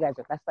next to you. So you guys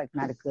that's like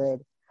not a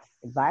good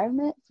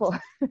environment for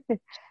the, so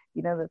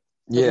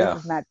Yeah.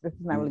 this is not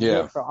really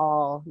Yeah. good for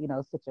all,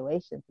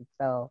 situations. And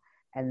so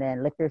and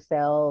then liquor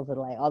sales and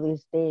like all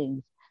these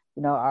things,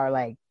 are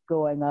like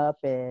going up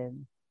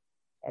and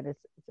it's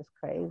just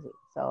crazy.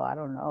 So I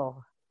don't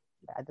know.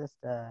 I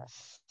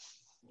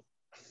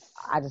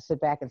just sit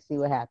back and see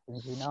what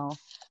happens.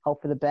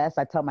 Hope for the best.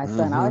 I tell my son.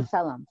 I Mm-hmm. always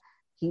tell him,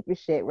 keep your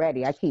shit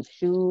ready. I keep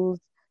shoes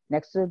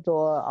next to the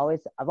door.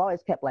 I've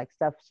always kept like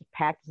stuff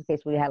packed in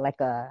case we had like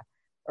a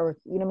earth.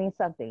 You know what I mean?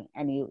 Something.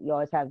 And you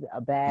always have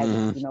a bag,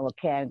 Mm-hmm. with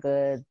canned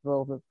goods,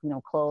 little,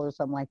 clothes or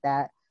something like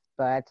that.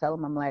 But I tell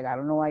him, I'm like, I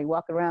don't know why you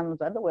walk around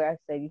with underwear. I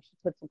say you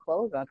should put some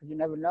clothes on because you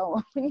never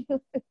know.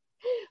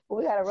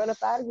 We gotta run up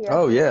out of here.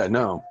 Oh yeah,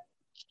 no.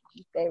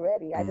 Stay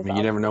ready. I mean,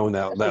 you never know when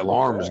that Especially since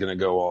alarm is going to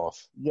go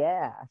off.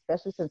 yeah,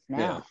 especially since Yeah.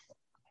 now,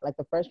 like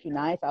the first few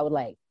nights, I would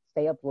like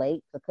stay up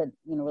late. So I couldn't,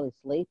 really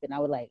sleep, and I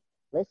would like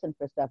listen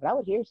for stuff, and I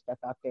would hear stuff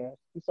out there. It'd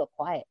be so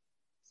quiet.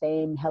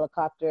 Same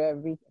helicopter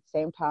every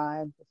same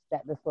time.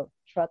 This little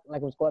truck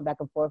like was going back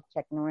and forth,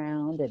 checking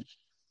around,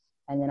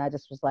 and then I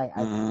just was like,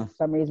 Mm-hmm. for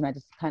some reason, I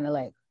just kind of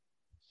like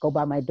go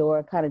by my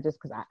door, kind of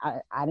just because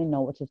I didn't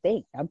know what to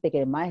think. I'm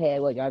thinking in my head,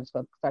 well, y'all just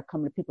gonna start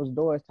coming to people's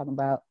doors talking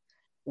about,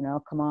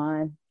 come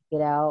on, get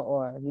out,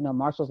 or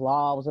Marshall's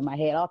Law was in my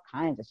head, all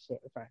kinds of shit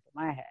was running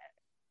through my head.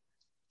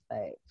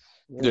 Like,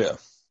 Yeah.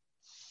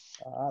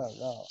 I don't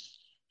know.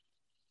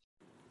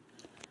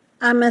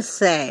 I must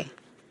say,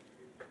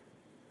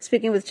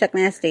 speaking with Chuck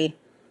Nasty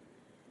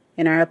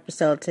in our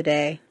episode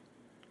today,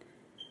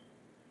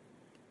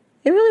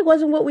 it really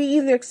wasn't what we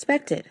either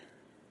expected.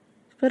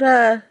 But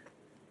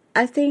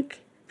I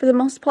think for the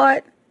most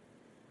part,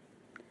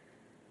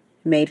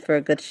 it made for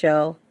a good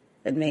show.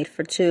 It made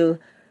for two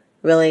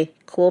really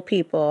cool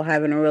people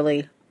having a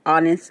really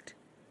honest,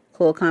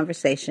 cool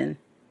conversation.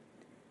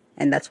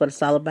 And that's what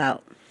it's all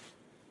about.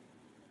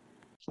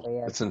 So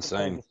yeah, It's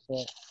insane. shit.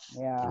 It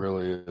Yeah,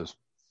 really is.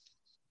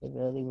 it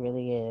really,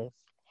 really is.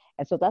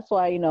 And so that's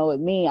why, with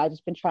me, I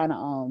just been trying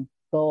to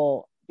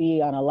go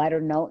be on a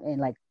lighter note and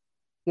like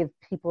give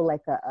people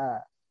like a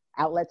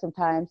outlet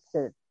sometimes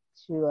to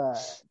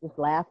just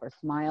laugh or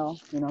smile.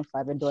 So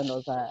I've been doing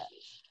those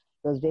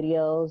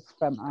videos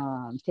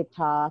from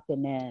TikTok,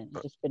 and then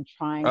just been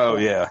trying to Oh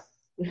like. yeah.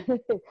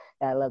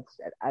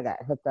 I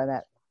got hooked on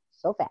that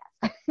so fast.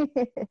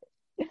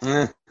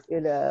 Eh.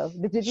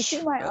 Did you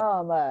see my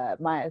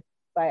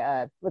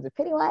was it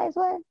Pennywise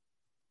one?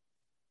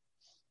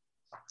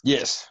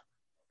 Yes.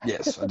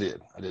 Yes, I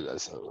did. I did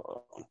that.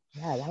 So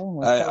Yeah, that one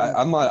was so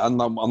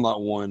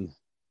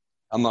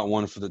I'm not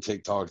one for the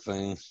TikTok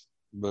thing,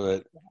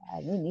 but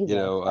me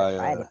neither. I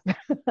tried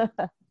it.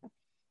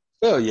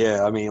 well,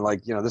 yeah, I mean,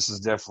 like, this is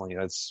definitely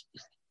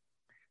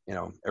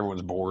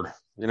everyone's bored,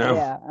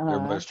 Yeah,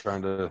 everybody's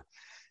trying to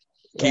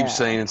keep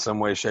sane in some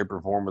way, shape,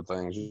 or form of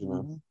things,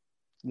 Mm-hmm.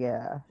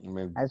 Yeah. I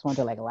mean, I just wanted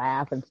to like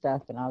laugh and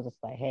stuff, and I was just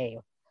like, hey,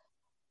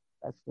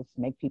 let's just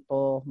make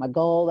people. My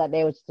goal that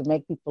day was to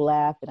make people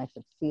laugh, and I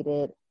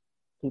succeeded.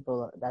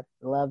 People that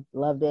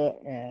loved it,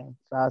 and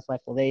so I was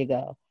like, well, there you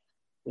go.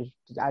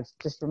 I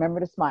just remember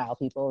to smile,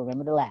 people.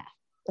 Remember to laugh.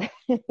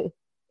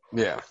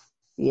 yeah.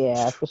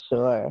 Yeah, for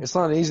sure. It's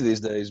not easy these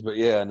days, but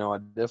yeah, no, I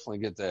definitely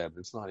get that.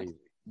 It's not easy.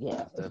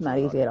 Yeah, it's not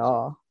easy at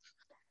all.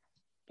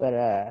 But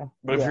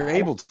if you're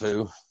able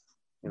to,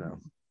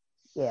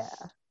 Yeah.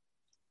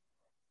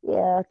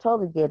 Yeah, I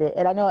totally get it.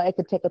 And I know it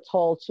could take a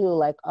toll too,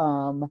 like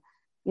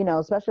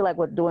especially like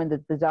with doing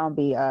the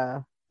zombie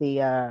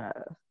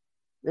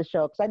the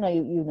show, because I know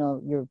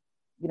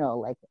you're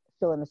like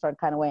feeling a certain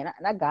kind of way, and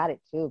I got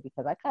it too,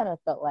 because I kind of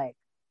felt like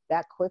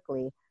that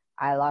quickly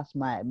I lost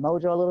my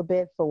mojo a little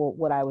bit for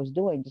what I was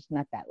doing just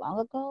not that long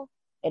ago.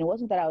 And it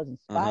wasn't that I was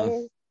inspired.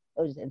 Mm-hmm.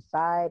 It was just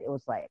inside. It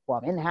was like,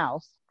 well, I'm in the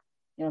house,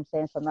 you know what I'm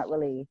saying? So I'm not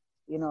really,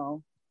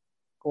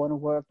 going to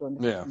work, doing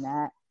this and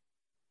that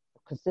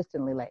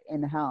consistently, like in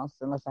the house,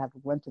 unless I have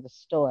to run to the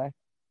store.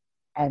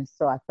 And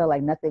so I felt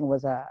like nothing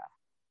was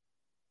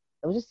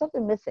it was just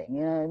something missing,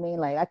 you know what I mean?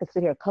 Like I could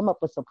sit here and come up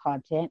with some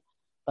content,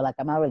 but like,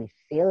 am I really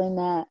feeling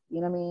that?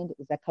 You know what I mean?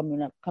 Is that coming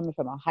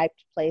from a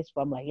hyped place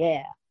where I'm like,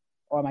 yeah,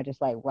 or am I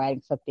just like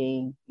writing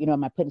something? You know,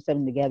 am I putting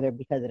something together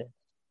because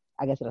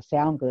I guess it'll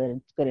sound good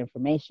and it's good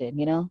information,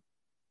 you know?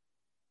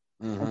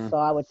 And Mm-hmm.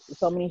 so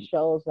so many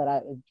shows that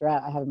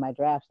I have in my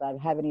drafts that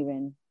I haven't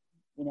even,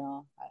 you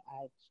know,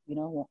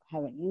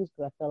 haven't used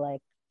because I feel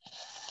like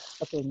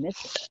something was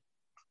missing,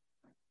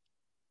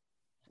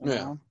 you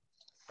Yeah, know?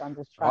 So I'm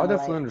just I trying to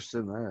definitely like,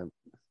 understand that.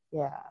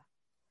 yeah,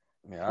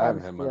 Yeah, I try to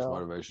haven't had much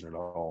still, motivation at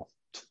all.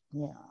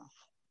 yeah,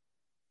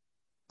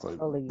 It's like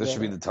totally this get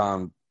should be it. the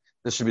time.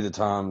 This should be the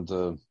time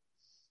to,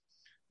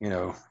 you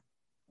know,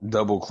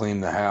 double clean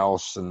the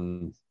house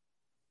and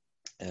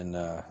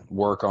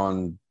work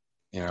on,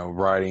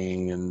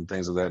 writing and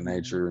things of that Mm-hmm.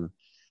 nature. And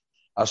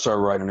I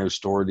started writing a new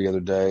story the other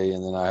day,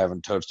 and then I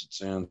haven't touched it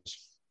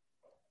since.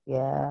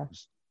 Yeah.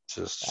 It's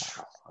just,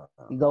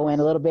 You go in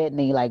a little bit and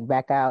then you like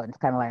back out and it's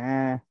kind of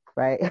like,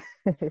 right?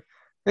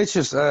 it's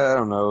just, I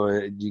don't know.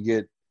 You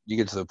get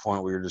to the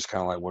point where you're just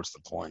kind of like, what's the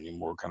point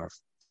anymore? Kind of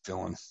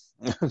feeling,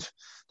 to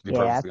be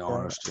Yeah, I perfectly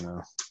feel it. honest.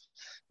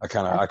 I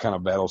kind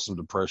of battle some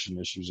depression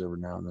issues every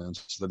now and then,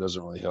 so that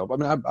doesn't really help. I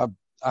mean,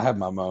 I have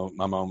my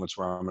moments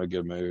where I'm in a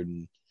good mood,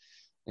 and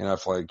I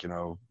feel like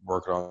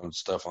working on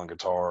stuff on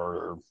guitar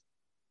or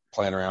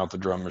playing around with the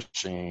drum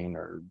machine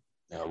or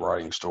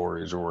writing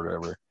stories or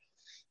whatever.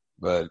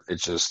 But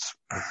it's just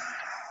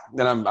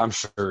then I'm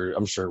sure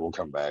it will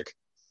come back.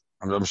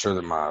 I'm sure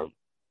that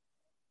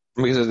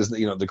because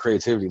the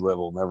creativity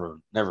level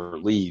never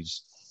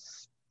leaves.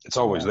 It's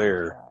always Yeah, for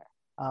there. sure.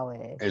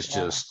 Always. It's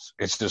Yeah.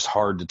 just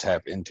hard to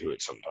tap into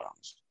it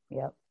sometimes.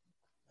 Yep.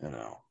 You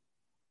know.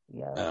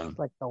 Yep. And It's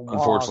like the wall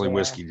unfortunately, there.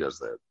 whiskey does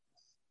that.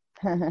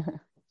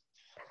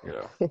 You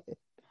know.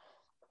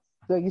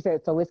 So you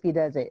said so whiskey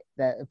does it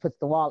that it puts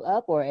the wall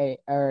up or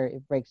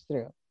it breaks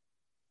through.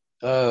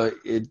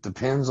 It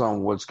depends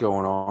on what's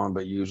going on,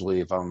 but usually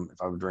if I'm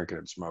drinking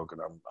and smoking,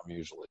 I'm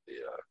usually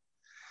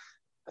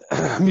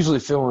I'm usually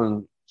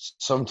feeling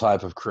some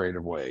type of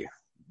creative way,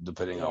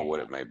 depending on Yeah. what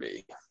it may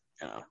be.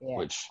 Yeah.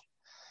 Which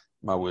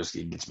my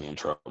whiskey gets me in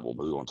trouble, but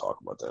we won't talk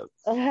about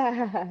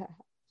that.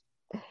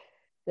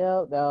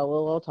 No, no,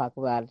 we'll talk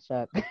about it,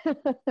 Chuck.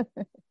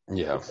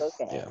 Yeah, It's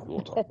okay. yeah, we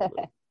won't talk about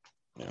it.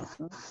 Yeah.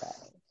 Okay.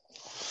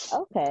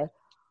 Okay.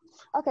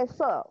 Okay.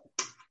 So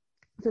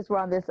since we're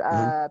on this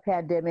Mm-hmm.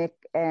 pandemic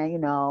and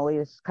we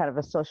just kind of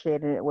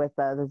associated it with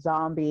the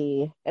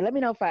zombie, and let me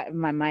know if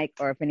my mic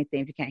or if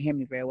anything, if you can't hear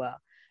me very well,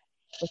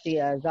 with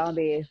the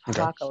zombie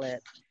Okay.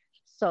 apocalypse.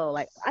 So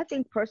like I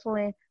think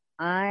personally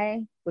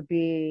I would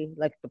be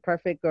like the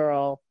perfect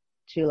girl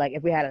to, like,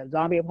 if we had a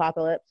zombie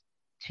apocalypse,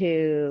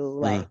 to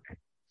Mm-hmm. like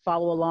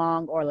follow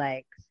along,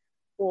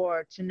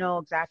 or to know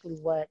exactly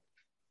what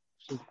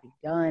should be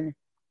done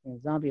in a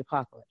zombie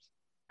apocalypse.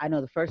 I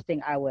know the first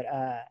thing I would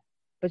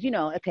but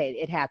okay,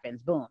 it happens,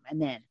 boom,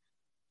 and then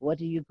what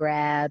do you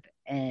grab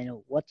and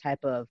what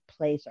type of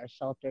place or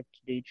shelter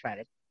do you try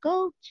to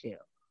go to?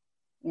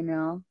 You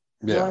know,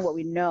 Yeah. knowing what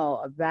we know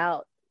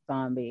about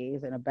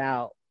zombies and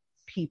about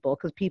people,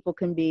 because people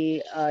can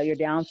be your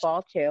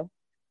downfall too,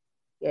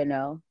 you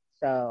know.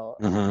 So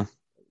Mm-hmm.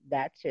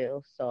 that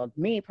too. So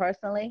me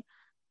personally,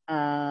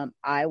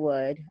 I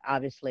would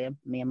obviously,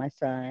 me and my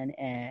son,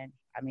 and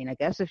I mean, I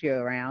guess if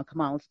you're around,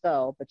 come on, let's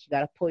go. But you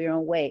got to pull your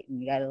own weight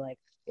and you got to like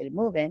get it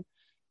moving.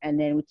 And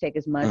then we take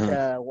as much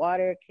Mm-hmm.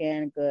 water,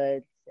 canned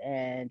goods,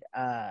 and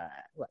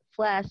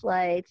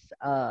flashlights.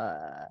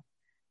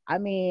 I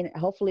mean,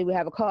 hopefully we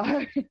have a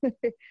car.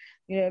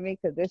 You know what I mean?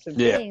 Because there's some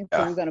Yeah. things,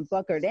 because we're going to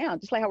bunker down,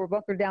 just like how we're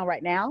bunkered down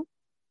right now.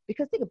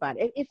 Because think about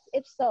it.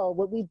 If so,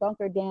 would we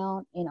bunker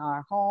down in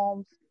our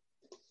homes?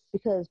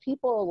 Because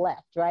people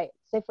left, right?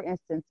 Say for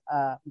instance,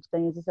 I'm just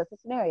going to use this as a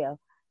scenario.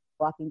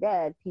 Walking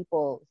Dead,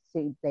 people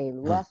see they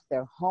Mm-hmm. left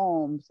their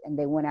homes and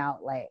they went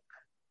out like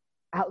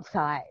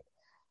outside.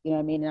 You know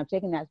what I mean? And I'm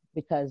taking that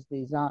because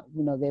these,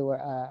 they were.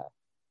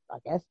 I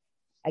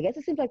guess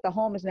it seems like the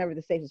home is never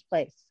the safest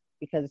place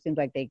because it seems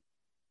like they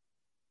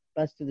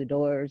bust through the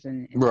doors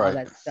and all Right.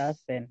 that stuff,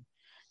 and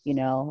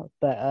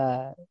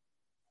but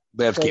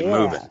They have to so keep yeah,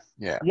 moving.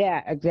 Yeah.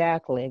 yeah,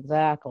 exactly.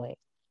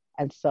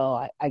 And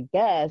so I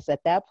guess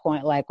at that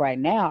point, like right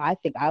now, I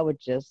think I would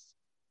just,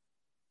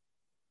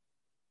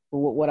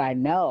 what I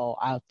know,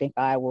 I think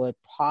I would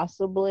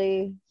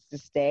possibly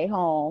just stay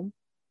home.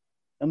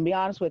 And be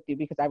honest with you,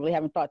 because I really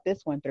haven't thought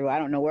this one through. I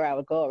don't know where I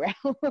would go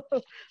around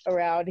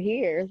around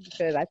here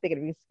because I think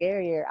it'd be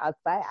scarier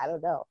outside. I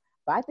don't know,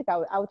 but I think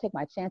I would take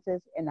my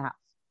chances in the house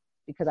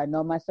because I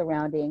know my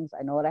surroundings.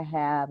 I know what I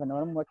have. I know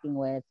what I'm working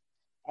with,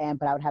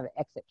 but I would have an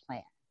exit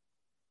plan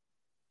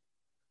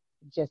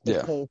just in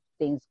Yeah. case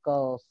things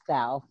go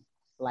south.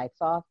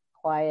 Lights off,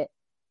 quiet,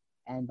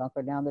 and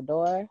bunker down the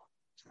door.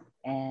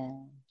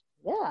 And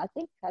yeah, I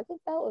think that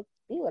would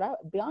be what I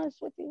would be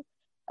honest with you.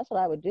 That's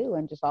what I would do,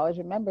 and just always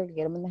remember to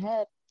get them in the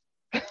head.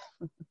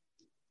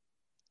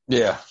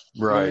 Yeah.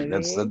 You know what I Right. mean?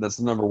 That's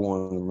the number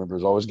one. Remember,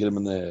 is always get them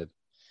in the head.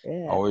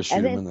 Yeah, Always shoot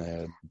and them then in the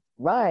head.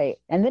 right,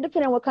 and then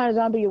depending on what kind of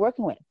zombie you're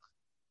working with,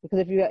 because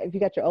if you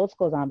got your old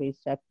school zombies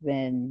stuff,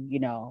 then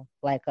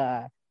like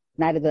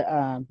Night of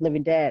the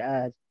Living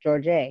Dead,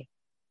 George A.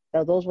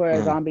 So those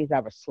were zombies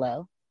that were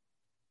slow,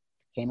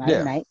 came out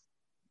at night,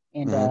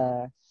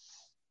 and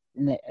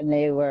and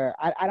they were.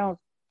 I don't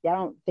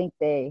think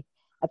they.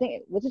 I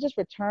think was it just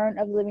Return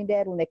of the Living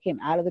Dead when they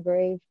came out of the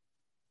grave?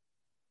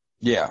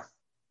 Yeah.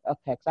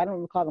 Okay, because I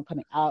don't recall them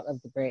coming out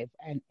of the grave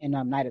in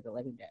Night of the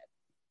Living Dead.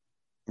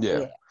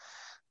 Yeah.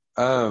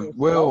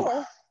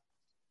 Well,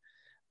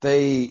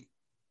 they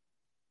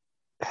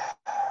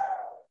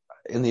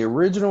in the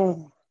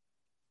original,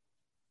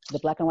 the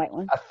black and white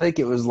one. I think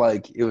it was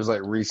like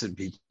recent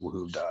people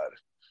who've died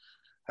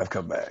have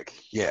come back.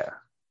 Yeah.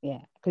 Yeah,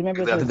 because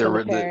remember I think the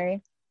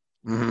cemetery.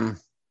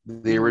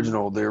 The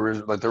original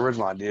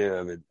idea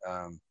of it,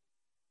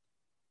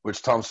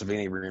 which Tom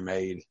Savini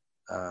remade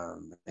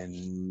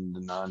in the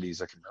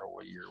 90s. I can't remember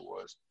what year it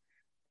was,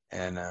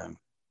 and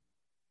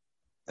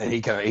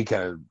he kind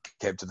of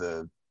kept to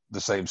the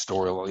same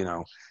story. You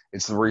know,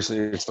 it's the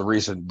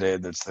recent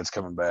dead that's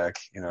coming back.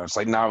 You know, it's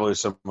like not really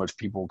so much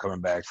people coming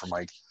back from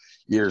like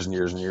years and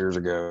years and years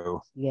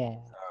ago. Yeah.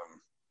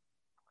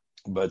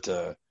 But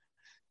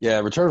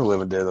Return of the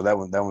Living Dead.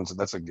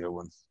 That's a good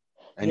one.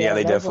 And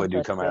they definitely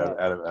do come out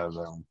of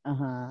that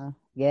one.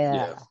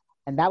 Yeah.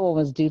 And that one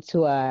was due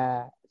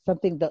to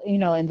something that, you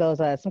know, in those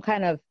some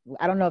kind of,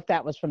 I don't know if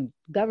that was from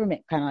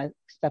government kind of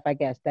stuff, I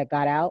guess, that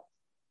got out.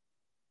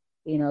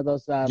 You know,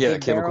 those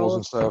chemicals barrels.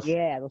 And stuff.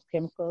 Yeah, those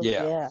chemicals.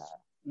 Yeah.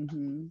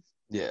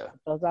 Yeah.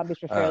 Those zombies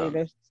were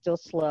they're still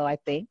slow, I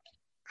think.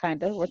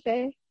 Kind of, weren't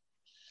they?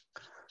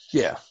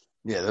 Yeah.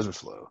 Yeah, those are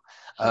slow.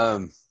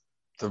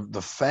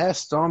 The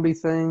fast zombie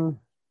thing,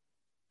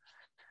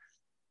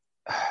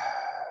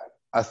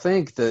 I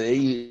think that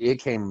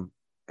it came,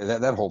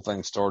 that whole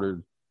thing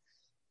started,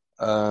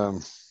 I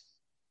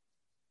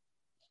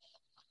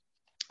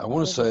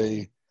want to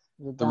say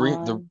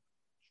the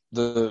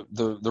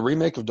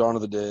remake of Dawn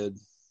of the Dead,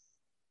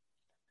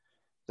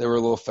 they were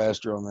a little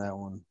faster on that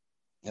one.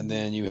 And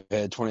then you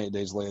had 28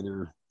 Days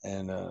Later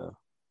and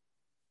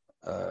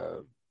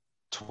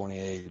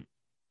 28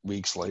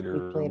 Weeks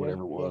Later or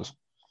whatever it was.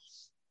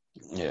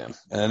 Yeah.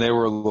 And they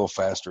were a little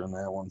faster in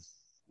that one.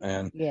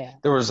 And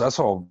there was a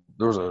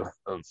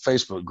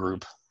Facebook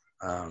group.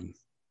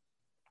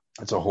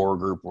 It's a horror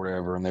group,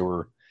 whatever, and they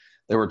were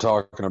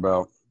talking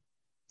about,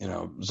 you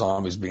know,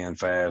 zombies being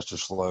fast or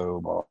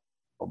slow, blah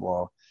blah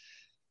blah.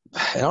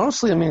 And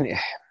honestly, I mean,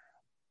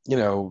 you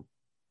know,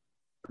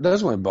 it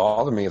doesn't really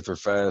bother me if they're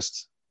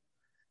fast.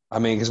 I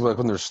mean, because like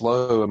when they're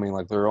slow, I mean,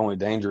 like they're only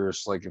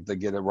dangerous like if they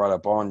get it right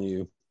up on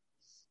you,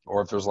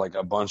 or if there's like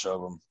a bunch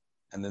of them.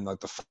 And then like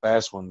the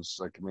fast ones,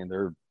 like I mean,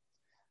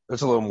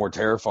 it's a little more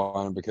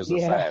terrifying because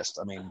they're fast.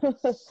 I mean,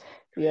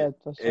 yeah,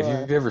 for sure. If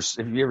you've ever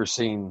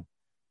seen,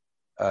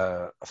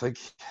 I think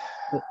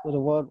the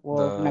I'm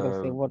not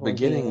gonna say World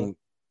beginning.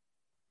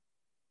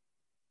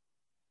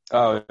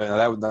 Oh,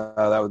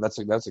 that's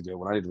a good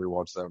one. I need to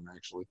rewatch that one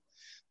actually.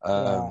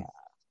 But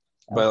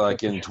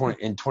like in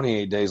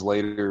 28 Days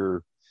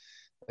Later,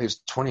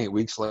 it's 28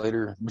 Weeks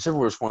Later, whichever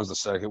which one's the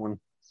second one.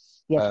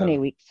 Yeah, 28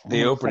 weeks.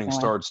 The opening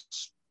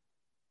starts.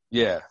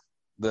 Yeah,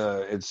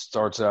 it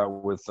starts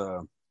out with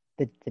the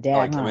dad.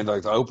 Like, I mean,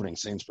 like the opening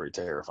scene's pretty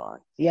terrifying.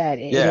 Yeah,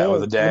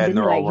 with the dad, and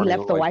they're all he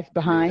left the wife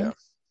behind.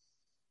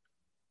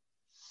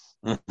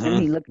 Yeah.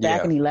 And he looked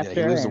back and he left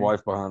her. He leaves the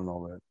wife behind and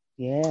all that.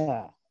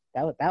 Yeah,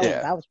 that was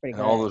pretty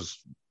good. All those.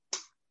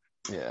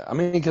 Yeah, I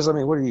mean, because I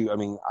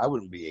mean, I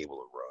wouldn't be able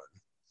to run.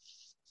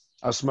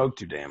 I smoke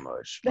too damn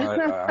much.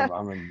 I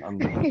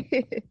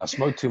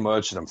smoke too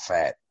much and I'm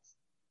fat.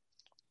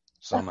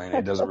 So I mean,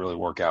 it doesn't really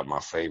work out in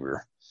my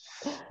favor.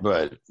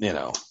 But you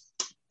know,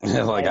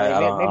 like I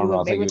don't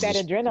know. Maybe with that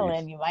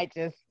adrenaline, you might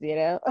just, you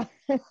know.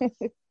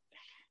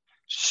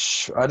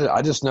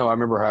 I just know. I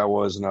remember how I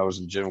was when I was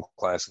in gym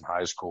class in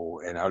high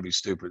school, and I would be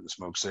stupid and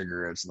smoke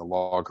cigarettes in the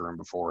locker room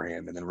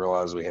beforehand, and then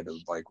realize we had to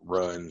like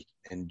run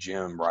in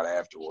gym right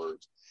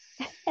afterwards.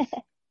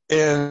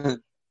 And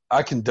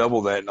I can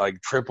double that, like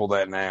triple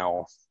that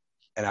now,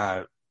 and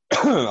I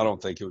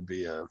don't think it would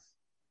be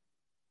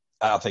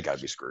I think I'd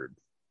be screwed.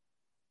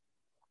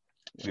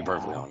 To be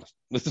perfectly honest.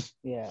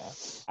 Yeah,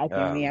 I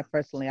think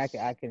personally, I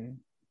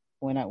can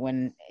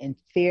when in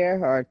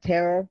fear or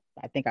terror,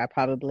 I think I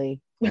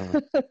probably,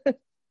 you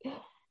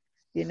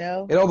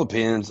know. It all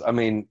depends. I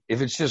mean,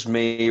 if it's just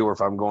me, or if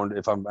I'm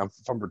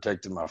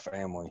protecting my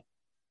family,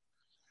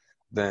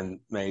 then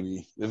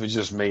maybe. If it's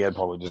just me, I'd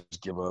probably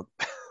just give up.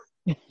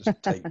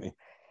 Just take me.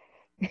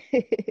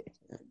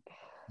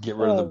 Get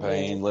rid of the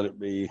pain. Man. Let it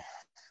be.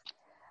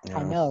 You know?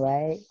 I know,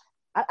 right?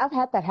 I've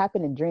had that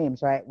happen in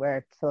dreams, right? Where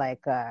it's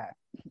like,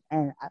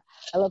 and I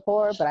love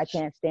horror, but I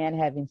can't stand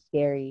having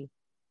scary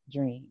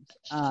dreams.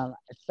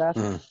 It sucks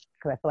because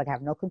I feel like I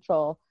have no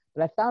control.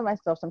 But I found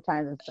myself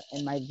sometimes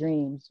in my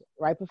dreams,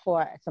 right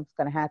before something's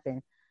going to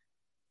happen,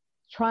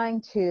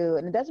 trying to,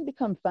 and it doesn't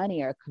become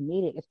funny or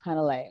comedic. It's kind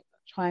of like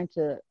trying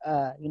to,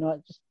 you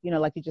know, just, you know,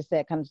 like you just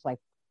said, kind of just like,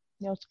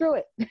 you know, screw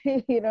it.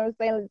 You know what I'm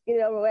saying? Let's get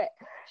it over with.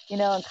 You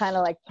know, and kind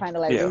of like trying to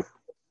like,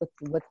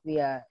 what's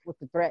the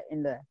threat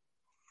in the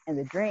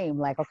dream?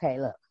 Like, okay,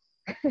 look,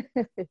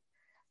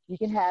 you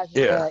can have,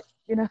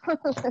 you know,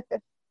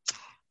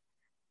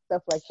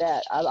 stuff like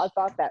that. I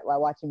thought that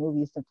while watching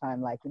movies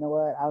sometimes, like, you know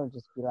what, I would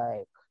just be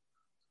like,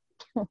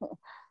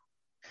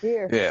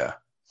 fear. Yeah.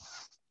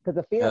 Because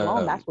the fear alone,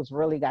 Um, that's what's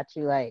really got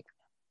you, like,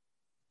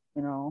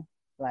 you know,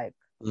 like,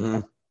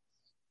 mhm.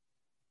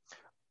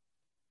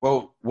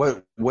 Well,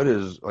 what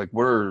is like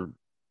what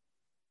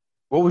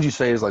would you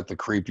say is like the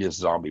creepiest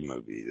zombie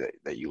movie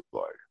that you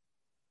like?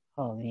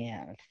 oh,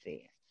 yeah, let's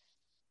see.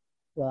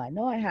 Well, I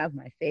know I have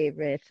my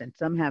favorites, and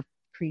some have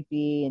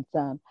creepy, and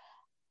some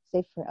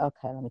say for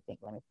okay. Let me think.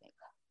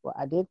 Well,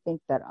 I did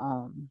think that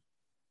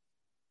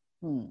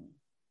hmm,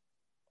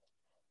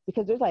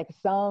 because there's like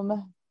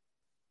some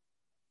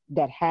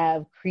that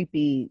have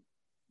creepy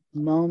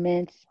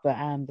moments, but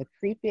the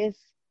creepiest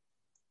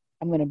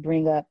I'm going to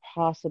bring up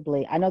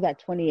possibly. I know that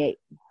 28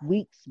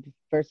 weeks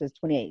versus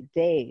 28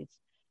 days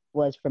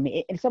was for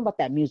me. It's something about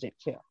that music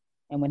too,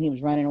 and when he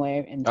was running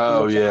away and she Oh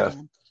looked at yeah,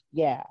 him,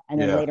 yeah,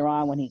 and then yeah. later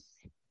on when he,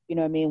 you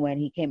know what I mean, when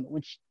he came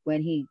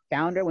when he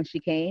found her when she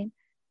came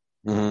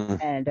Hmm.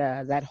 and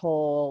that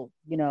whole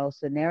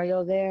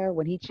scenario there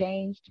when he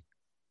changed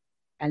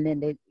and then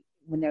they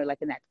when they're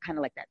like in that kind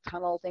of like that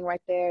tunnel thing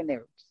right there and they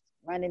were just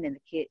running and the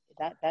kid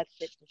that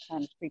shit was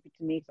kind of creepy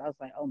to me so I was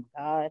like oh my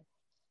god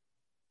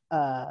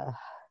uh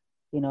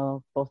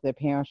both their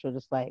parents were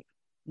just like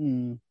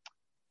hmm.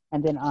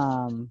 And then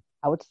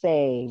I would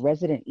say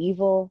Resident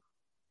Evil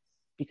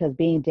because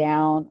being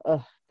down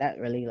that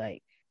really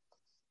like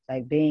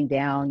being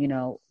down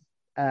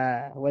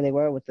where they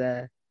were with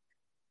the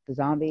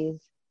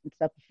zombies and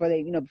stuff before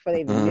before they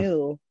even Hmm.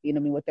 knew, I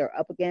mean, what they're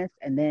up against.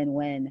 And then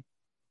when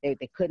they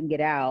couldn't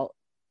get out,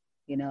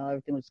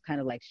 everything was kind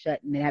of like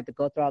shut and they had to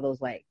go through all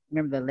those like,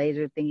 remember the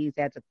laser thingies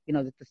they had to,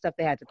 the stuff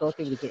they had to go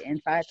through to get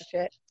inside the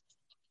shit,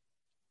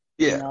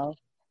 you Yeah, know,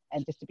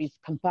 and just to be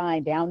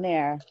confined down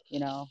there,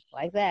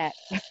 like that.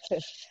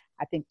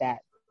 I think that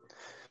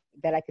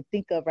I could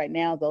think of right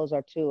now, those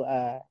are two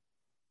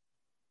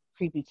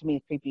creepy to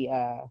me, creepy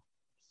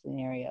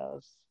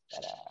scenarios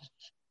that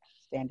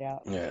stand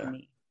out to yeah.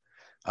 me.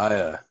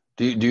 I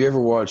do you ever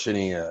watch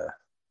any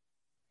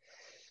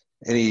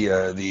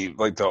the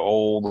like the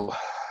old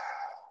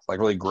like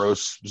really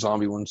gross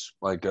zombie ones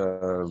like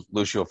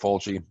Lucio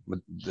Fulci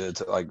with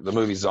like the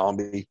movie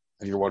Zombie?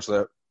 Have you ever watched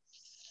that?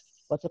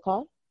 What's it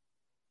called?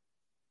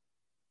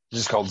 It's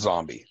just called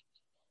Zombie.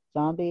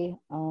 Zombie.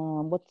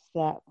 What's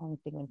that? I'm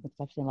thinking because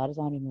I've seen a lot of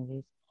zombie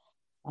movies.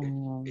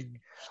 Um,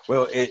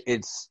 Well,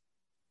 it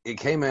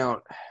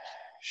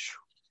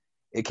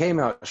came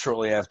out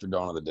shortly after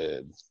Dawn of the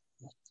Dead.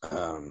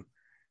 Um,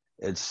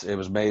 it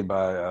was made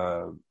by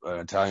an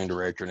Italian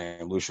director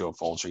named Lucio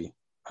Fulci,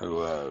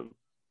 who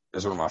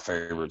is one of my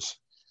favorites.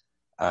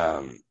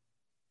 Um,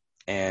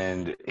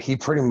 and he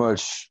pretty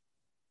much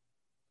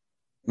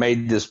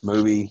made this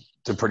movie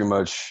to pretty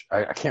much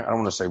I don't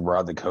want to say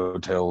ride the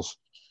coattails,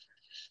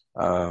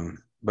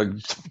 but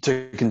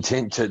to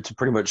continue to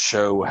pretty much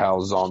show how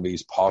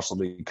zombies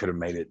possibly could have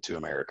made it to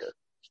America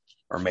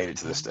or made it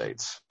to the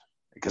States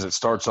because it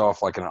starts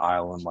off like an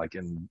island like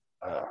in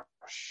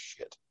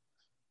shit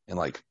in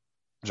like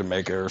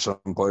Jamaica or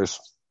someplace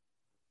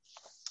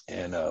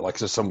and like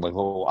just some like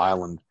little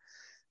island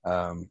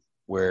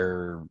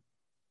where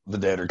the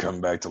dead are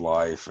coming back to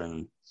life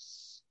and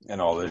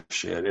all this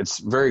shit. It's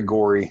very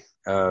gory.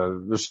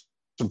 There's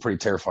some pretty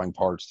terrifying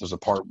parts. There's a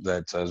part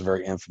that is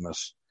very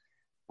infamous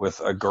with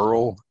a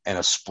girl and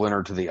a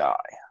splinter to the eye,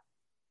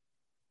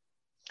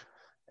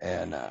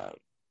 and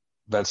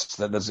that's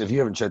if you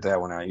haven't checked that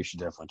one out, you should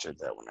definitely check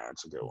that one out.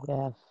 It's a good one.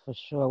 yeah, for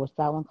sure. What's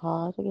that one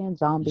called again?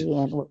 Zombie.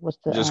 And what's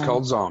the Just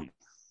called Zombie.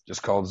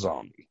 Just called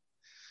Zombie.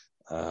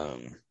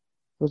 Um,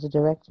 who's the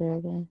director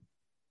again?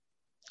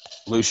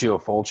 Lucio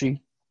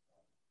Fulci.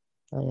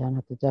 Oh yeah, I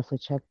have to definitely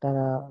check that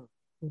out.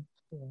 Yeah,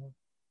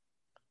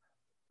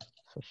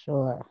 for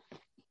sure.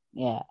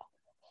 Yeah,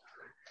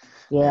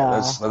 Yeah, yeah.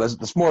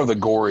 that's more of the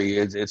gory.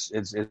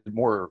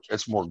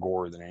 It's more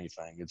gore than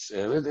anything. It's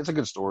a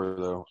good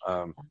story though.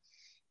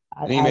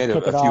 And he I made take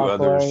a it few all,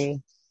 others.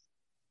 gory,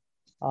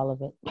 all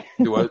of it.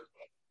 Do what?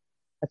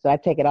 So I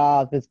take it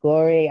all. If it's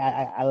gory,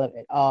 I love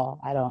it all.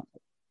 I don't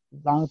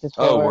as long as it's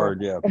Oh, for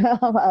word, yeah,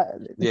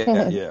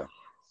 yeah, yeah.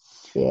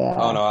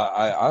 Oh yeah, no,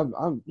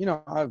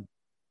 I'm I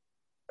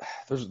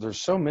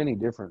there's so many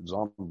different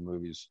zombie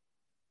movies,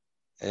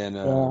 and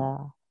yeah.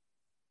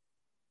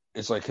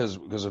 it's like because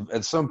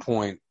at some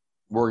point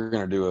we're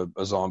gonna do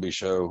a zombie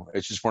show.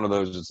 It's just one of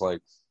those. It's like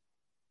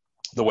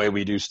the way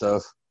we do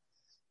stuff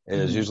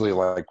is Hmm. usually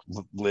like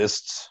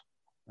lists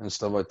and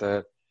stuff like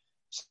that.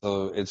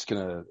 So it's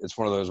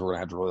one of those we're gonna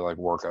have to really like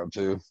work up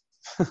to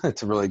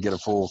to really get a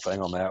full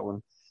thing on that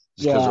one,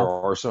 just because there Yeah,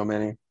 are so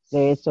many.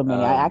 there is so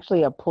many. I Um,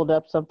 actually pulled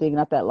up something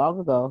not that long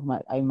ago.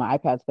 My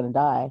iPad's gonna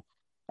die.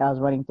 I was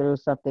running through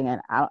something,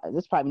 and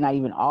this is probably not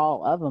even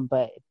all of them,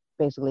 but it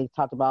basically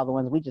talked about all the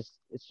ones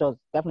it shows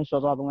definitely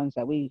shows all the ones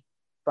that we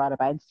brought up.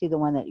 I didn't see the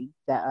one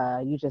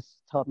that you just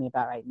told me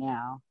about right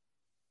now.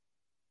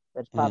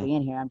 It's mm, probably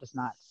in here. I'm just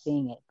not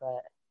seeing it,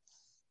 but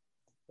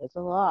it's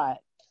a lot.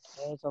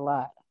 It's a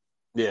lot.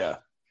 yeah.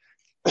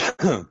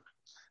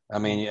 I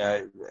mean,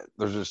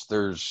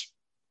 there's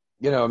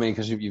I mean,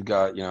 because you've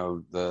got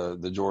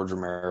the George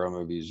Romero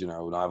movies, Night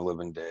of the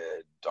Living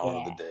Dead, Dawn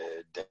of the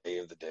Dead, Day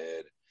of the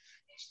Dead,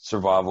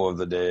 Survival of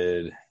the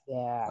Dead,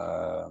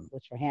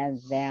 which are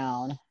hands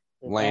down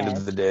Land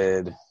of the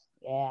Dead.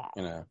 Yeah.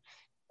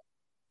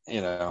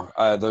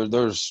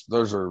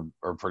 Those are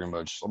pretty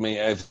much. I mean,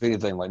 if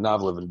anything, like Night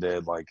of the Living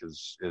Dead, like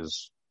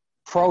is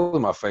probably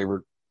my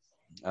favorite.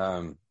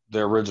 The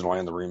original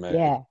and the remake.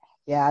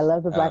 Yeah, I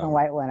love the black and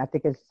white one. I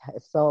think it's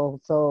so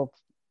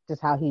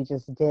just how he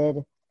just did.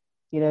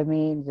 You know what I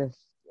mean? Just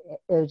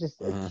it was just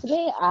to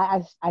me.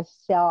 I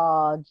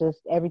saw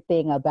just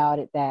everything about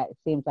it that it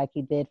seems like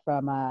he did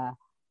from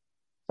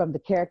the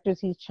characters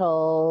he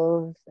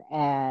chose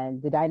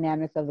and the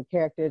dynamics of the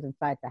characters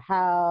inside the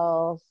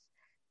house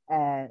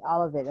and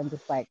all of it. I'm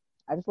just like,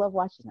 I just love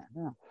watching it.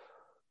 Yeah.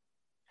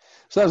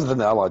 So that's the thing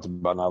that I liked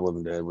about Night of the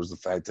Living Dead was the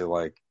fact that,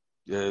 like,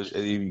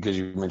 because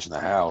you mentioned the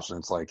house, and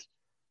it's like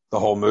the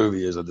whole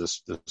movie is at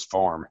this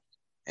farm,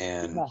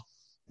 and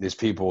these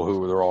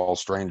people they're all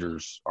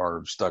strangers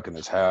are stuck in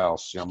this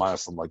house,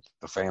 minus like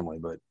the family,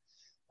 but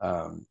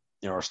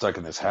are stuck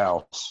in this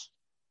house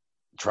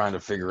trying to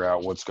figure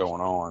out what's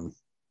going on,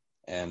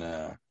 and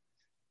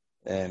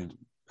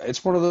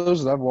it's one of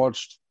those that I've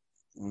watched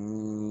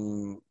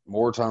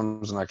more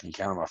times than I can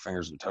count on my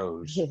fingers and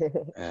toes,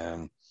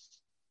 and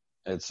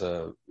it's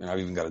I've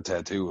even got a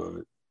tattoo of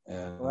it.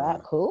 And,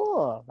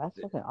 cool. That's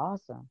fucking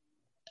awesome.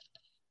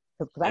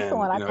 Because that's the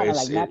one I kind of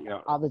like.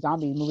 Not all the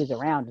zombie movies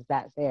around. Is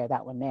that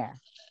one there?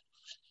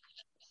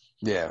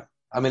 Yeah,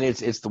 I mean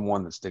it's the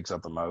one that sticks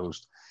out the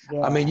most.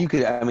 Yeah. I mean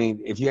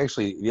if you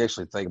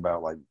actually think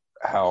about like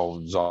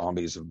how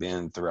zombies have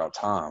been throughout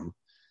time,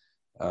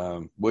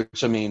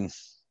 which I mean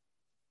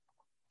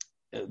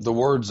the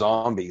word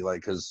zombie,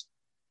 like because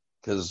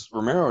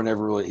Romero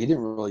he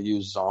didn't really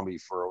use zombie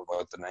for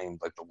like the name,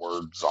 like the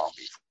word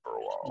zombie for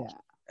a while. Yeah.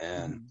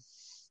 And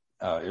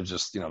it was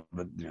just the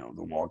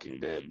Walking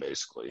Dead,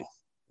 basically.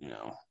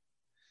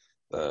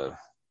 The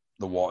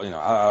wall.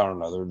 I don't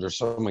know. There's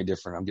so many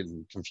different. I'm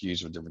getting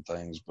confused with different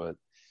things, but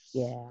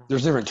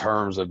there's different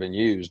terms that have been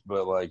used.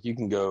 But like you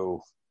can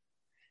go,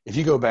 if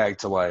you go back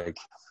to like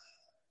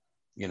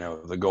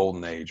the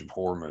golden age of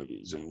horror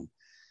movies and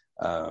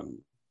Bela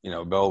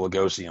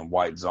Lugosi and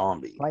White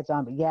Zombie. White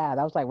Zombie, yeah,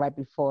 that was like right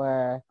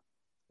before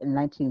in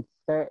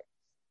 1930,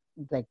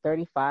 like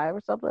 35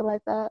 or something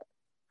like that.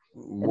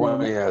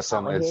 Well, yeah,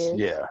 something.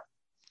 Yeah.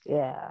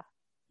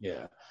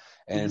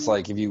 And it's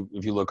like if you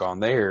look on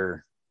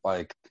there,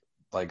 like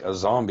a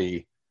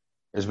zombie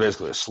is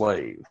basically a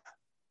slave.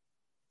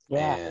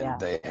 They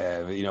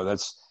have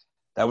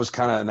that was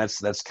kind of, and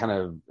that's kind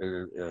of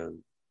it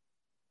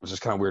was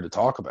just kind of weird to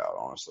talk about,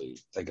 honestly,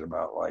 thinking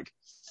about like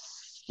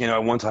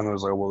at one time it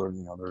was like, well,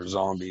 they're a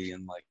zombie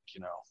and like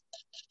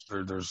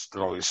there's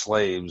all these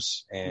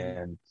slaves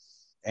and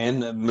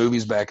the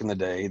movies back in the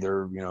day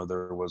there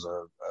was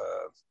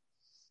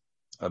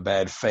a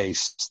bad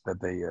face that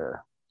they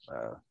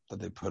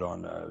put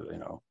on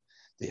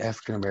the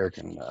African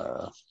American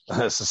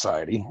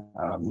society.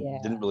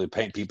 Didn't really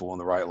paint people in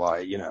the right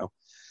light,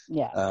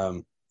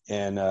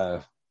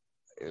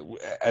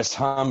 as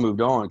time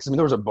moved on, because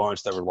there was a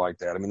bunch that were like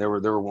that. I mean, there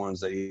were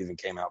ones that even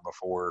came out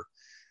before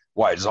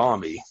White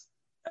Zombie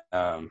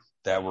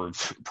that were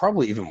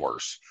probably even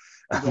worse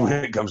when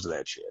it comes to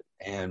that shit.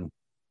 And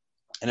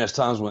as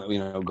times went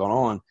gone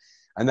on.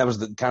 And that was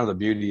kind of the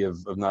beauty of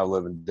Night of the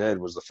Living Dead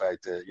was the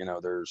fact that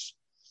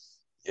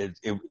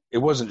it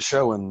wasn't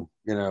showing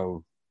it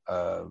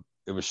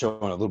was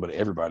showing a little bit of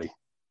everybody.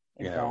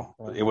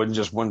 Exactly. It wasn't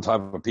just one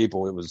type of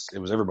people. It was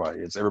everybody.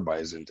 It's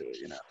everybody's into it.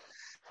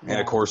 And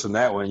of course in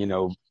that one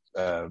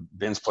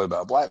Ben's played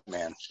by a black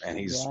man, and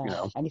he's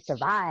and he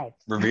survived,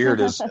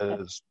 revered as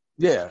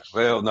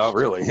well, not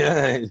really.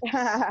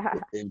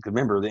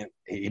 Remember,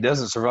 he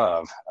doesn't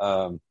survive.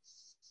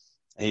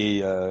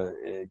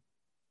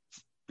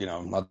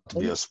 Not to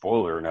be a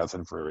spoiler or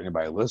nothing for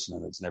anybody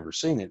listening that's never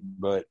seen it,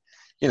 but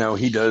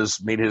he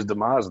does meet his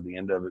demise at the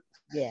end of it.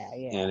 Yeah.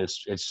 And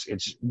it's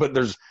but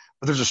there's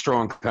a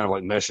strong kind of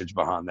like message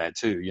behind that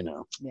too.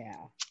 Yeah.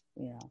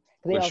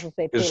 They also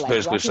say it's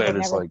basically saying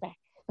it's like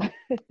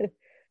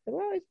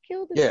we're always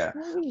killed in these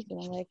movies,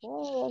 and I'm like,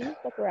 oh, he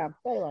stuck around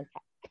for a long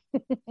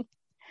time.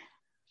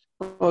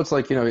 Well, it's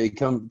like he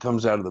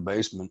comes out of the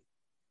basement.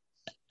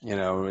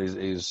 He's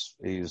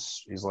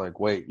like,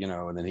 wait,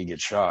 and then he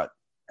gets shot.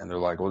 And they're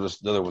like, well,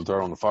 just the other one,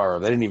 throw it on the fire.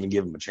 They didn't even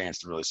give him a chance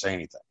to really say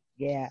anything.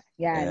 Yeah.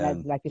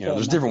 And like you said,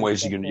 there's different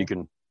ways you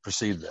can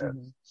perceive that.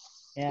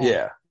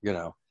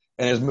 Mm-hmm.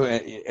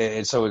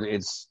 And so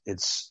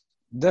it's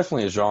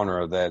definitely a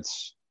genre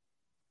that's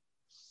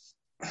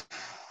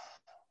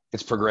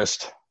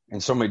progressed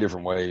in so many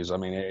different ways. I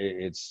mean,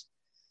 it's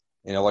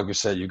like we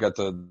said, you got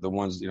the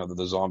ones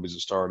the zombies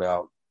that start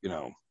out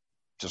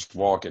just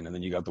walking, and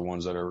then you got the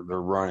ones that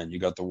they're running. You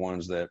got the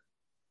ones that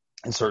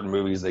in certain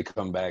movies they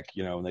come back,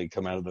 and they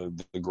come out of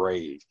the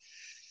grave,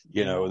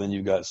 and then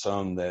you've got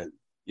some that,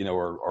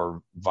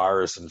 are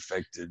virus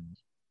infected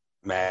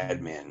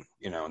madmen,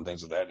 and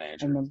things of that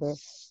nature. Remember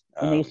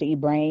when they used to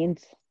eat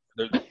brains?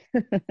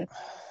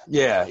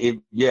 yeah,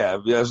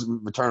 that's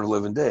Return of the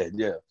Living Dead.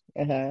 Yeah,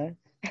 Uh-huh.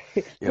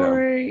 you know,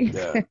 Brains.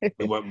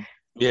 we want,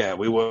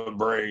 we want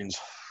brains.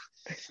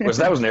 Which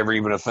that was never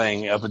even a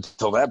thing up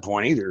until that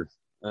point either,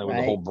 with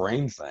the whole Right.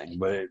 brain thing.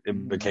 But it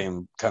Mhm.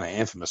 became kind of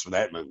infamous with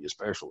that movie,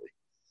 especially.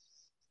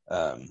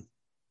 Um,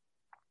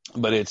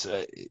 but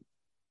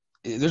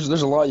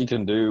there's a lot you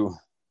can do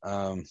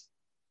um,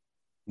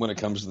 when it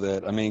comes to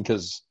that. I mean,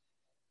 because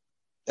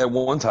at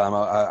one time,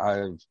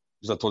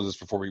 as I told you this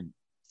before we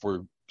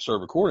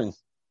started recording,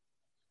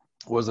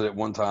 was that at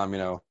one time,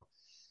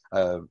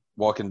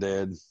 Walking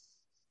Dead.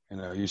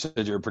 You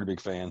said you're a pretty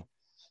big fan.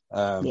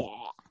 Um,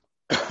 Yeah.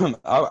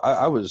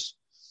 I was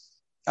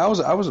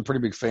I was a pretty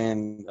big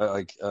fan,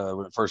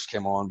 when it first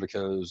came on,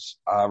 because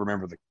I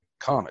remember the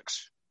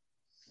comics,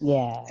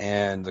 Yeah.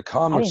 and the I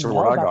comics didn't are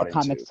know what I about the got into.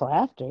 comics till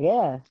after.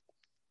 Yeah.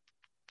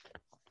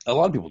 A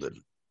lot of people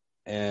didn't,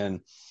 and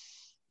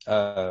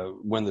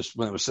when it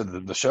was said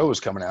that the show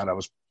was coming out, I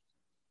was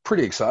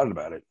pretty excited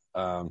about it.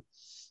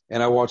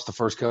 And I watched the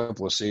first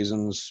couple of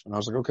seasons, and I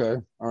was like, okay,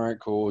 all right,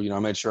 cool. I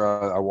made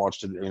sure I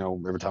watched it,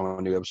 every time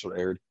a new episode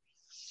aired.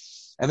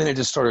 And then it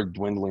just started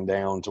dwindling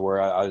down to where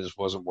I just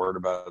wasn't worried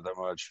about it that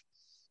much.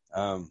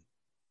 Um,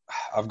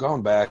 I've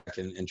gone back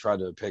and tried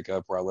to pick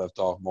up where I left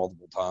off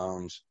multiple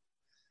times.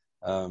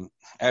 Um,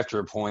 After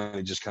a point,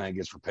 it just kind of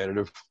gets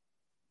repetitive.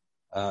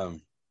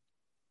 Um,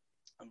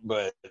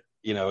 but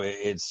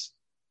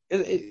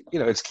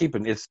it's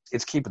keeping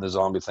the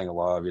zombie thing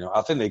alive. Yeah.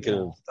 I think they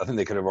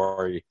could have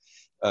already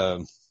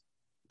um,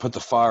 put the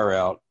fire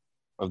out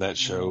of that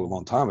show a Yeah.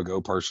 long time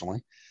ago.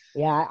 Personally,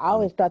 Yeah, I um,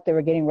 always thought they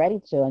were getting ready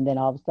to, and then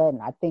all of a sudden,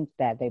 I think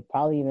that they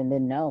probably even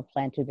didn't know,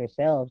 plan to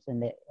themselves,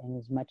 and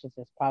as much as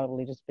it's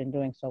probably just been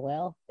doing so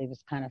well, they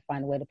just kind of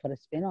find a way to put a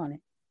spin on it,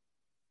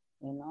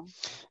 you know?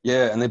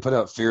 yeah, and they put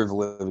out Fear of the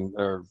Living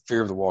or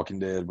Fear of the Walking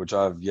Dead, which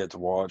I've yet to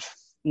watch.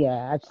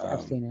 Yeah, I've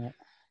Um, seen it.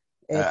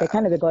 They uh,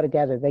 kind of go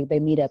together. They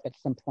meet up at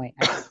some point.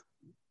 I think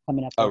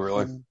coming up oh, real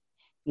really? soon.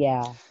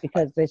 Yeah,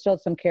 because they showed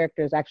some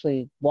characters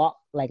actually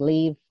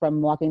leave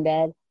from Walking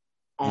Dead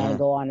and Mm-hmm.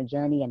 go on a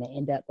journey, and they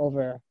end up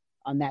over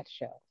on that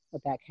show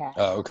with that cast.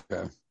 Oh,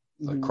 okay.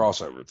 Like Hmm.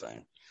 crossover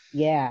thing.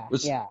 Yeah,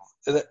 Which yeah,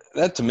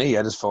 that to me,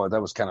 I just felt like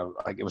that was kind of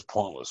like it was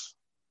pointless.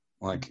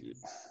 Like,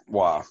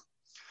 why?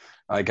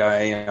 Like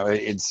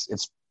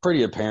it's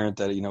pretty apparent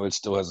that it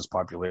still has its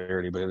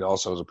popularity, but it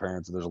also is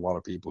apparent that there's a lot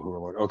of people who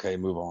are like, okay,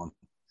 move on.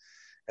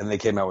 And they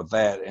came out with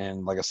that,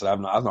 and like I said, I've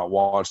not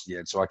watched it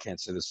yet, so I can't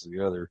say this to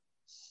the other.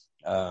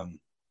 Um,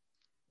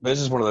 but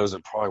it's just one of those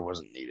that probably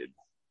wasn't needed.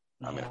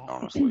 I mean, yeah.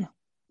 honestly,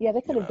 Yeah, they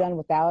you could have know, done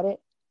without it,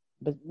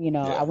 but I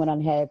yeah, went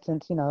on ahead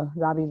since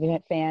zombie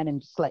event fan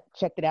and just like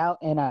checked it out,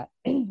 and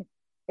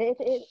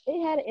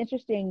it had an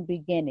interesting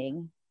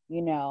beginning,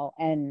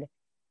 and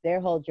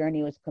their whole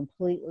journey was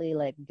completely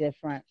like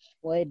different,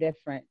 way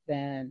different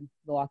than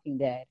The Walking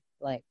Dead,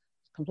 like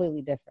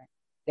completely different.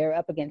 They're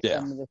up against yeah,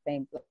 some of the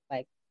same,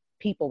 like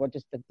people were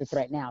just the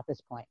threat now at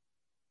this point.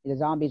 The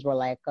zombies were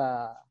like,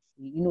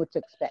 you knew what to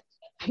expect.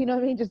 You know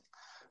what I mean? Just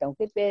don't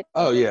get bit,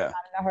 oh don't get yeah,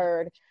 caught in a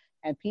herd.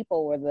 And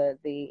people were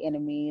the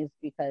enemies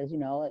because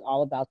it's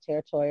all about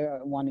territory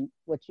or wanting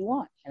what you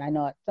want. And I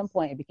know at some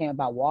point it became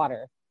about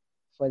water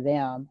for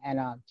them and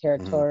mm-hmm.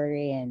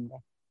 territory, and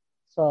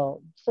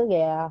so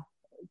yeah,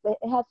 it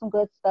had some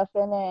good stuff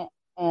in it.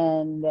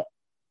 And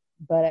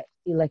but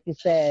like you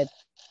said,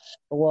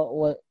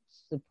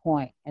 what's the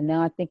point? And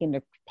now I'm thinking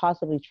they're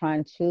possibly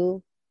trying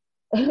to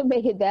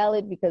make it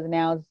valid because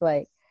now it's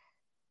like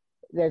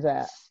there's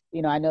I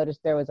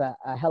noticed there was a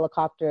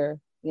helicopter,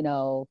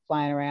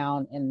 flying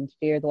around in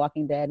Fear the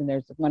Walking Dead, and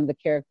there's one of the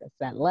characters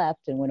that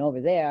left and went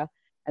over there,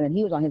 and then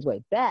he was on his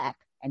way back,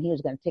 and he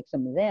was going to take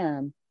some of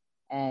them,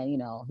 and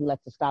he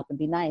likes to stop and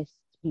be nice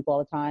to people all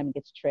the time and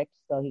gets tricked,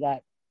 so he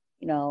got,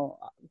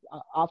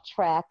 off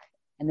track,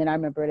 and then I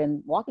remember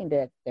in Walking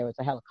Dead there was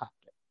a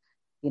helicopter,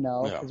 Yeah,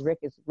 because Rick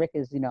is,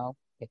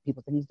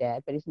 people think he's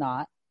dead, but he's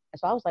not, and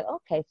so I was like,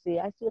 okay, see,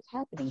 I see what's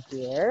happening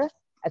here.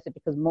 I said,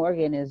 because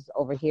Morgan is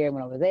over here and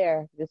went over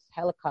there. This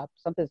helicopter,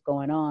 something's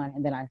going on.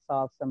 And then I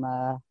saw some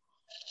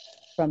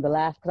from the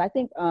last, because I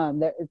think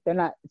they're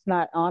not. It's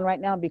not on right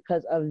now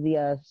because of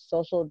the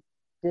social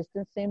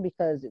distancing.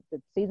 Because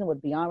the season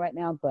would be on right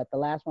now, but the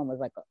last one was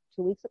like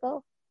 2 weeks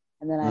ago.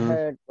 And then I mm-hmm.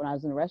 heard when I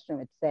was in the restroom,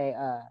 it say,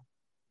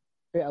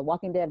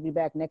 "Walking Dead will be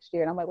back next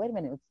year." And I'm like, wait a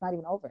minute, it's not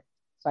even over.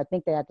 So I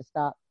think they had to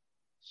stop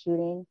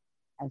shooting.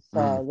 And Mm-hmm.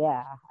 so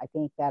yeah, I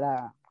think that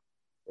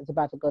it's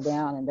about to go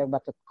down and they're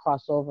about to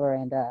cross over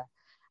and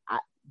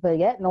but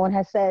yet no one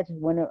has said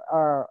when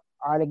are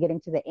they getting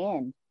to the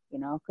end,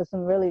 because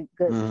some really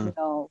good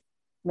Mm-hmm.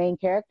 main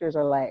characters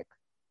are like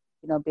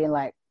being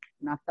like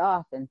knocked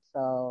off, and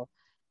so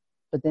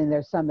but then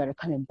there's some that are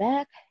coming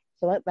back,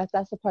 so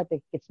that's the part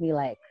that gets me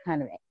like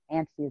kind of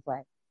antsy, is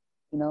like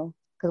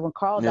because when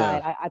Carl Yeah,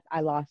 died,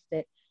 I lost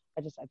it.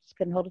 I just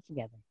couldn't hold it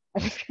together.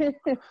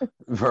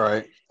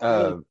 right. It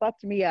really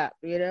fucked me up,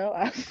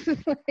 I was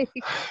just like,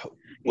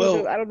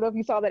 Well, I don't know if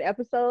you saw that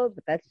episode,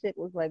 but that shit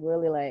was like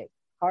really like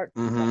hard,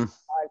 mm-hmm.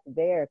 hard to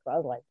bear. So I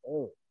was like,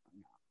 oh.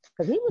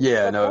 Because he was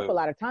Yeah, fucked up a no,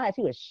 lot of times.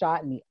 He was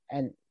shot and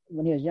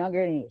when he was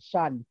younger, and he was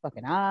shot in the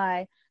fucking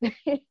eye.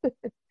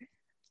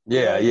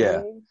 You know yeah, what I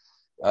yeah. mean?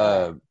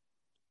 Yeah. Uh,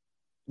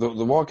 the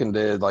Walking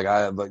Dead, like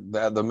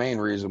the main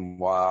reason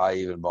why I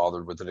even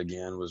bothered with it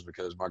again was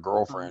because my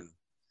Uh-huh. girlfriend,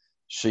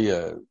 she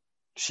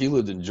she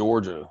lived in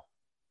Georgia,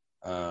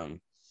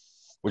 um,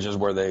 which is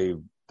where they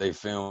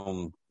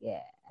filmed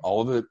Yeah.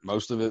 all of it,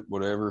 most of it,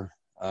 whatever.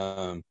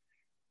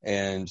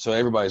 And so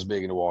everybody's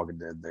big into Walking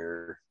Dead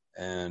there.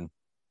 And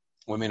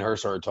when me and her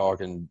started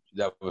talking,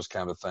 that was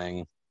kind of a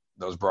thing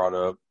that was brought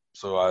up.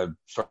 So I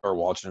started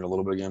watching it a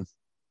little bit again.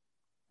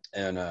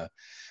 And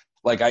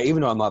like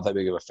even though I'm not that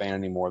big of a fan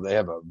anymore, they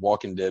have a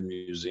Walking Dead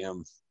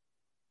museum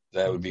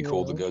that They would be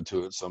cool to do. go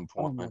to at some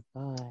Oh my point.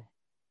 god.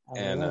 I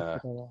would And love to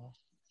go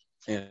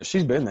and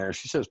she's been there.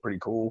 She says it's pretty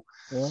cool.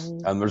 there.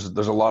 Really?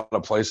 There's a lot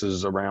of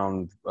places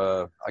around.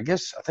 I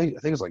think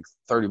it's like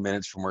 30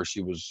 minutes from where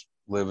she was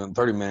living,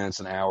 30 minutes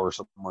an hour or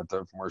something like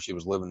that from where she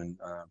was living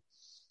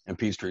in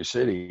Peachtree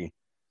City,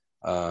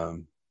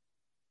 um,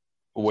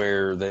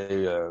 where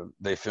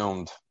they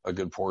filmed a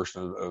good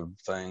portion of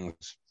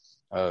things.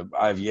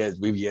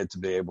 We've yet to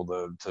be able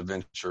to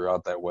venture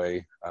out that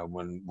way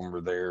when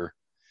we're there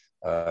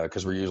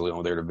because we're usually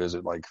only there to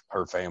visit like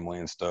her family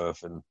and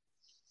stuff, and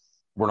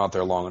we're not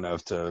there long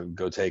enough to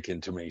go take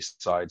in too many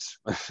sites.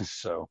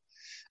 So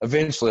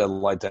eventually I'd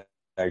like to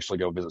actually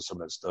go visit some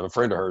of that stuff. A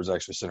friend of hers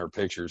actually sent her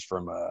pictures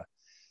from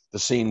the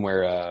scene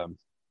where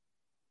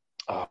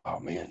oh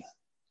man,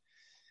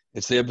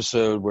 it's the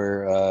episode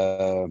where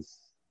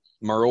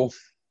Merle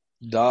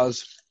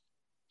dies,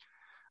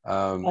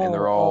 and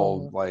they're Oh,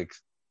 all oh, like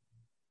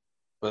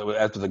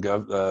after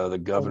the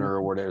oh, governor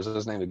or whatever is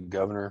his name, the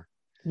governor,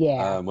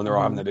 yeah. when they're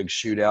all having Uh-huh. that big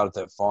shootout at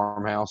that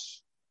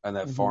farmhouse and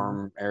that Hmm.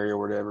 farm area or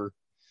whatever.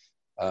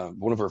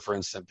 One of her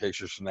friends sent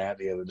pictures from that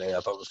the other day. I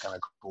thought it was kind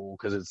of cool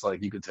because it's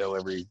like you could tell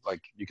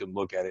you can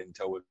look at it and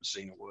tell what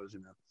scene it was, you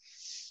know.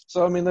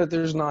 So I mean,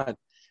 there's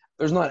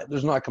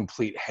not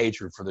complete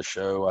hatred for the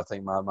show. I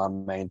think my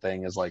main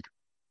thing is like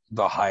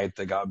the hype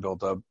that got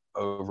built up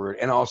over it,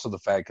 and also the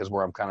fact because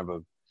where I'm kind of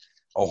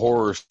a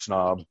horror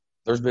snob.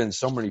 There's been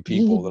so many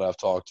people that I've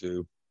talked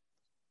to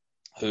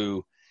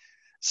who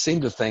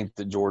seem to think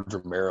that George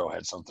Romero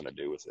had something to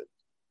do with it,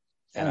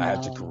 and Oh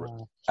no,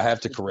 no, I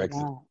have to he did correct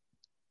them. not.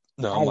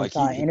 No, I I'm even like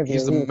saw an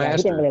he's interview. the He was like,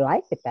 he didn't master. really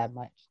like it that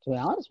much. To be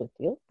honest with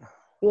you,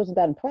 he wasn't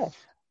that impressed.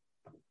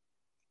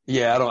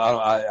 Yeah, I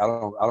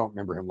don't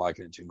remember him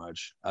liking it too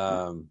much.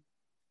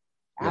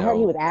 You I heard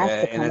he know, was asked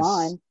to and come it's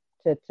on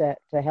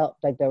to help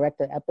like direct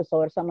the episode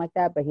or something like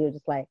that, but he was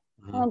just like,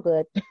 oh, I'm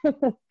good.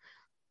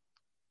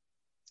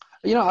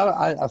 you know,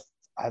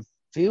 I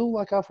feel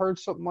like I've heard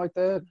something like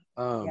that.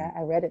 Yeah,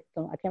 I read it.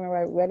 I can't remember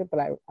I read it, but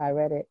I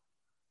read it.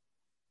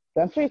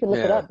 But I'm sure you can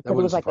look it Yeah, up that because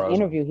it wouldn't was like an surprise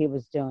me. interview he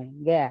was doing.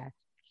 Yeah.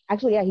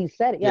 Actually, yeah, he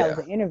said it. Yeah, it was Yeah,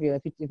 an interview.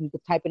 If you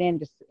could type it in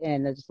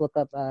just look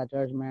up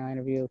George Romero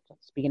interview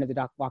speaking of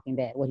the Walking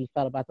Dead, what he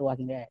felt about the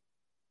Walking Dead.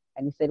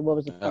 And he said what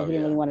was the point? oh He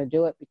didn't really yeah. want to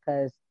do it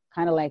because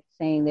kind of like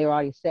saying they were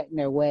already set in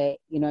their way,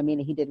 you know what I mean?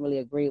 And he didn't really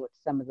agree with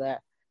some of the,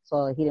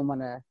 so he didn't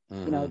want to,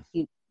 Hmm.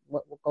 he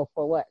go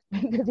for what?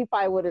 Because he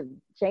probably would have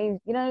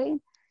changed, you know what I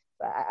mean?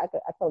 So I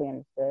totally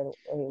understood.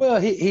 Well,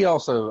 he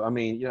also, I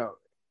mean, you know,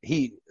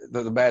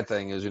 the bad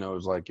thing is, you know,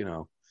 it's like, you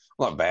know,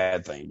 well, not a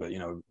bad thing, but you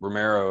know,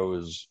 Romero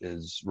is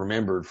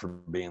remembered for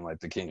being like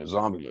the king of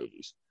zombie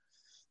movies.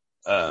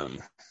 Um,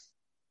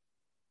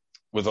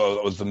 with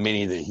the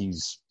many that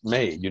he's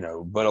made, you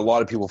know, but a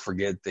lot of people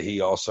forget that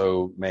he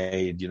also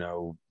made, you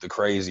know, The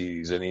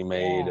Crazies, and he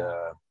made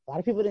Yeah. A lot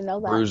of people didn't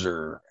know that.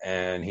 Bruiser,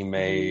 and he Mm-hmm.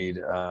 made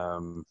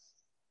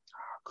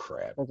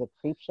crap, There's a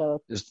creep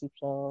show, just creep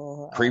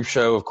show. Creep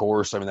Show, of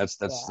course. I mean,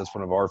 Yeah, that's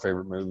one of our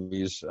favorite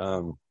movies.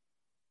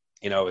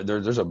 You know,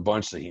 there's a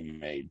bunch that he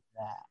made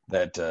yeah.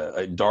 that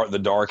the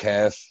dark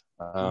half.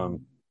 Mm-hmm.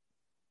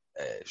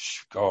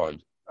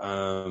 God,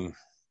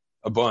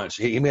 a bunch.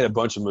 He made a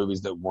bunch of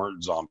movies that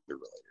weren't zombie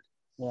related.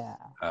 Yeah,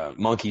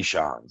 Monkey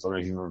Shines. I don't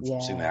know if you've ever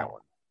seen yeah. that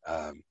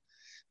one.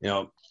 You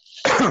know,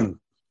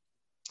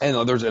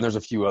 and there's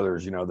a few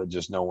others, you know, that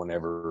just no one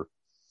ever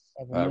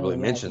Ever knew? really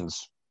Yeah, just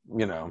mentions,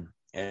 you know,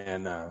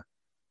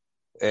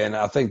 and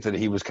I think that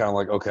he was kind of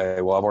like,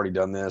 okay, well, I've already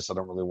done this. I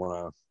don't really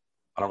want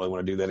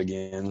to do that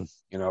again.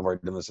 You know, I've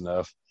already done this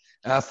enough.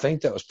 And I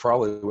think that was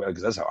probably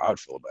because that's how I would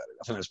feel about it.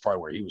 I think that's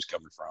probably where he was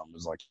coming from. It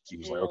was like he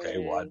was like, okay,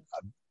 well, really.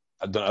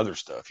 I've done other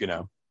stuff, you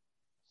know.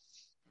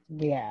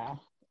 Yeah,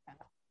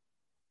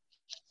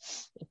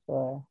 for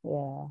sure.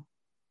 Yeah,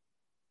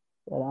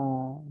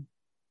 but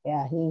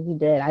yeah, he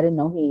did. I didn't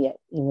know he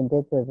even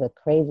did the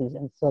crazies.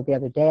 And so the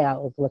other day I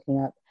was looking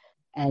up,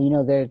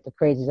 and there's the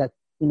crazies that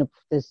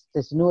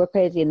this newer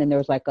crazy, and then there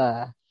was like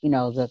the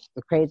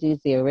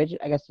crazies, the original.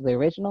 I guess the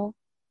original.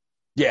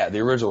 Yeah, the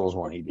original was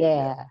one he did.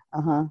 Yeah.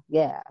 Yeah.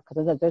 Yeah.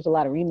 Because there's a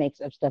lot of remakes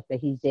of stuff that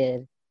he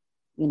did.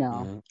 You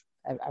know, Mm-hmm.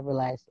 I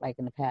realized like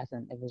in the past,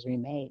 and it was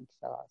remade.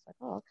 So I was like,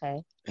 oh,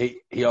 okay.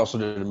 He also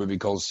did a movie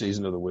called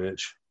Season of the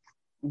Witch.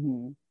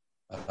 Hmm.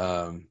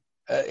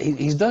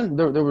 He's done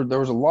there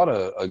was a lot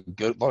of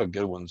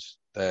good ones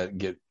that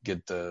get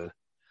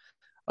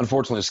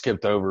unfortunately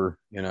skipped over,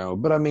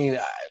 but I mean,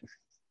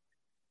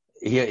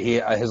 he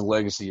his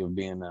legacy of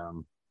being,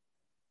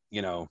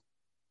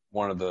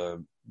 one of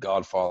the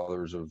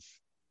godfathers of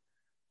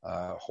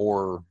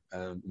horror,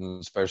 and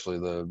especially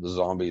the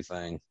zombie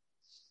thing.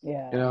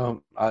 Yeah.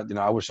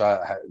 I wish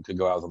I could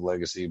go out with a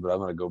legacy, but I'm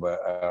going to go back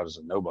out as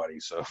a nobody.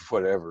 So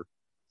whatever.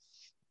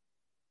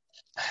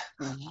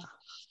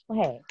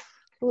 Hey,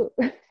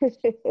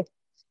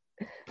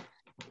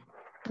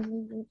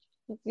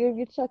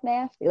 you're Chuck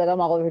Nasty. Like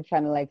I'm all over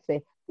trying to like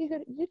say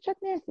you're Chuck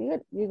Nasty.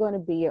 You're going to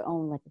be your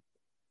own like.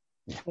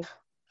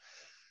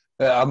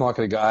 I'm not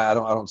going to go. I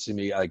don't see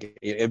me like.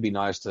 It'd be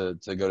nice to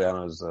go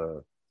down as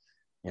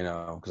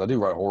because I do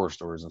write horror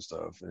stories and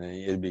stuff, and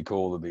it'd be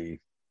cool to be,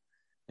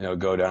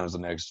 go down as the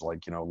next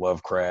like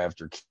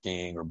Lovecraft or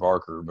King or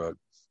Barker. But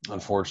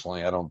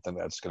unfortunately, I don't think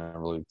that's going to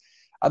really.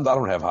 I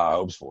don't have high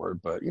hopes for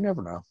it, but you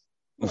never know.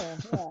 Yeah,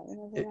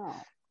 you never know.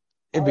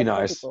 It'd be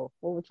nice. What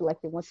would you like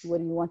to? What do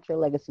you want your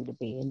legacy to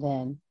be? And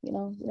then you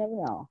never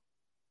know.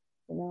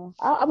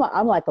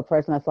 I'm like a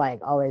person that's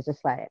like always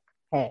just like,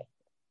 hey,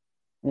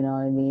 you know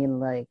what I mean?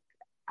 Like,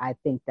 I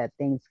think that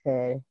things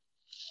could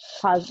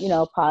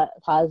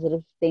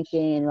positive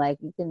thinking, like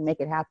you can make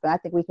it happen. I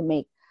think we can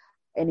make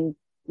any,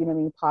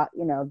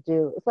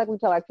 do. It's like we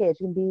tell our kids,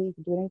 you can do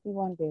anything you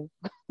want to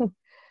do.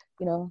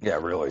 Yeah,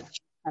 really.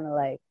 Kind of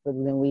like, but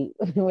then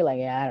we're like,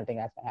 yeah, I don't think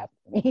that's gonna happen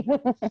to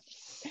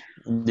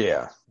me.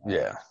 Yeah.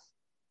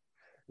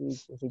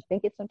 If you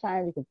think it,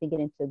 sometimes you can think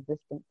it into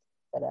existence.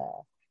 But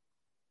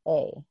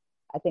hey,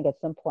 I think at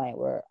some point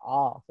we're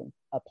all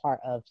a part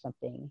of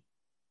something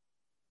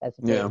that's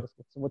big. Yeah.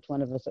 Which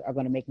one of us are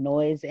going to make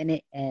noise in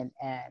it and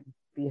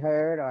be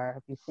heard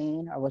or be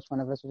seen, or which one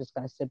of us are just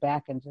going to sit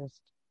back and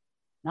just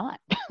not.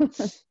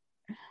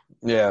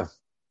 Yeah.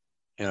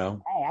 Hey,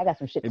 I got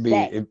some shit to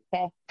say.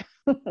 Okay.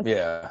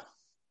 Yeah.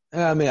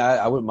 I mean,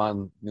 I wouldn't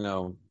mind,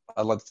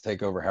 I'd like to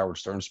take over Howard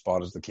Stern's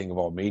spot as the king of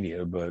all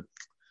media, but,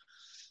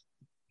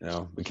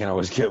 we can't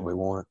always get what we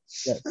want.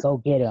 Yeah, go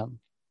get him.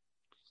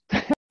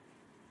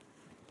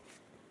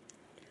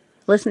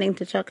 Listening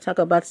to Chuck talk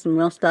about some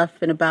real stuff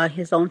and about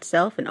his own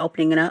self and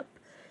opening it up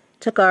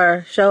took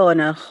our show in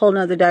a whole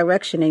nother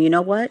direction. And you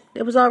know what?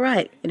 It was all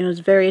right. And it was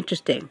very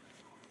interesting.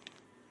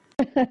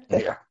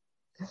 Yeah.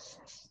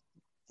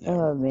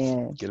 Oh,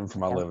 man. Get him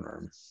from my living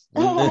room.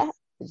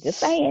 Just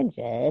saying.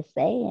 Because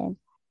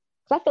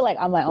I feel like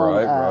I'm my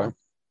own. Right.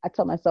 I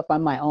tell myself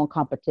I'm my own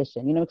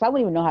competition, because I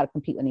wouldn't even know how to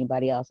compete with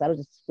anybody else. That was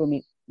just for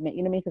me, you know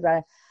what I mean?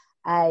 Because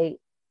I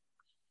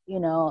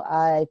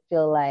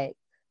feel like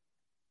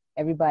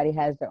everybody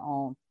has their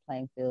own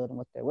playing field and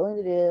what they're willing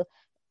to do,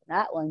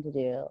 not willing to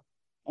do.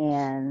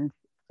 And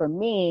for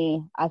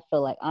me, I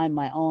feel like I'm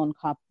my own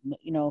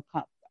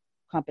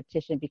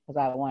competition because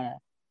I want to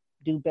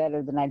do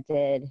better than I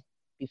did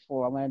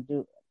before. I want to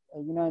do,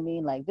 you know what I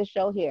mean? Like this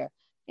show here,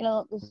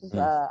 this is,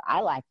 I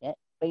like it,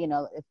 but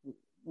if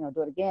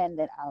do it again,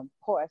 then of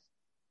course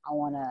I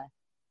want to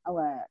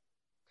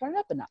turn it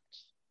up a notch.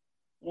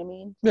 You know what I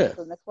mean? Yeah. To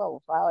the next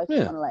level. So I always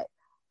want to like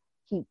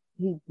keep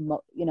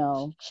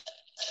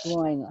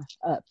going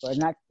up, or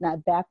not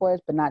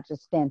backwards, but not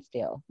just stand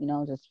still.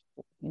 Just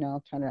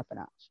turn it up a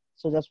notch.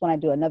 So that's when I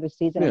do another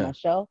season of my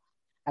show.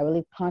 I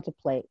really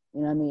contemplate.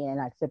 You know what I mean?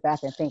 And I sit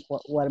back and think,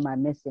 what am I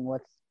missing?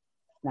 What's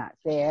not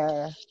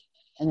there?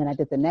 And then I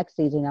did the next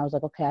season. And I was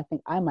like, okay, I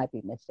think I might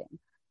be missing.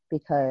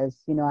 Because,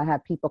 I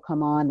have people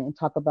come on and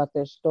talk about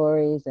their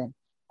stories, and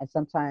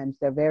sometimes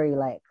they're very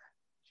like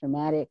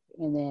traumatic,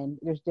 and then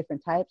there's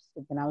different types.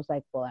 And then I was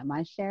like, well, am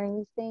I sharing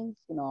these things?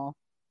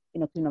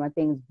 My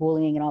things,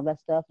 bullying and all that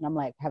stuff. And I'm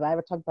like, have I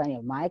ever talked about any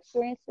of my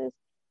experiences?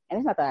 And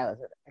it's not that I was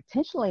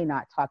intentionally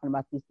not talking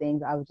about these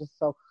things. I was just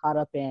so caught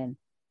up in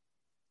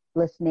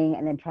listening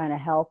and then trying to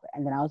help.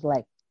 And then I was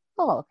like,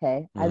 oh,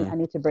 okay, I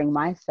need to bring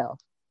myself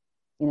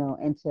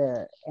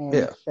into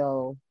and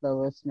show the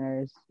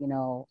listeners,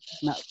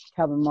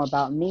 tell them more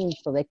about me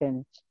so they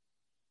can,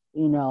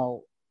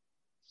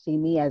 see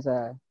me as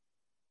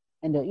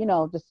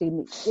just see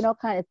me,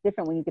 kind of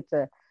different when you get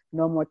to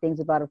know more things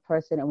about a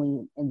person,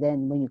 and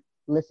then when you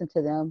listen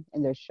to them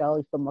in their show,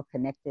 you feel more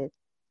connected.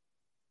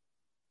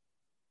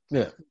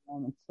 Yeah.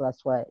 So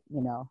that's what,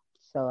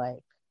 so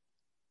like.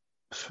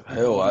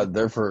 Hell,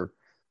 there for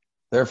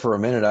a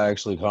minute, I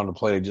actually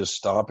contemplated just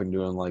stopping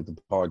doing like the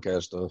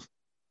podcast stuff.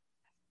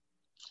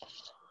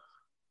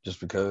 Just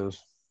because,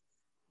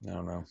 I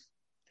don't know.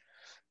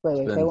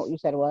 Wait, what you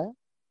said? What?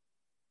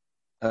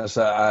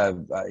 So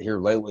I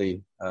here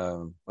lately,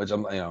 which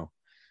I'm,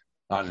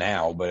 not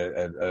now, but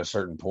at a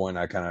certain point,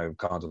 I kind of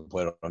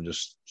contemplated on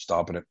just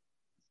stopping it,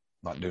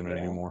 not doing it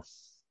anymore.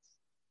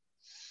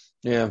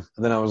 Yeah,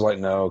 and then I was like,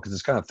 no, because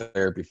it's kind of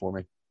therapy for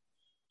me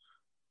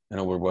in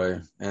a weird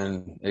way,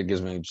 and it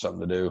gives me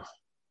something to do,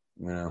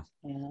 where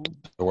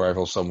I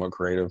feel somewhat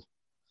creative.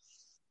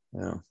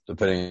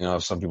 Depending on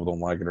if some people don't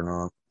like it or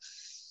not.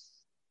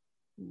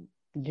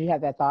 Did you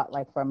have that thought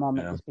like for a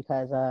moment just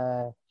because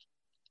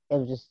it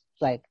was just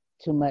like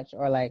too much,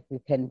 or like we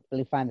couldn't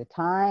really find the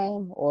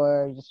time,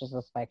 or just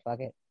like fuck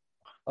it,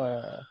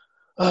 or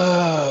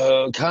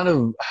kind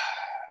of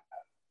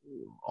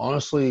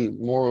Honestly,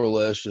 more or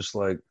less, just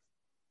like,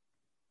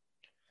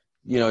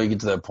 you get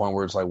to that point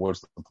where it's like,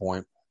 what's the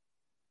point?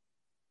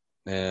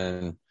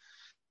 And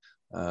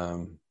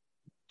um,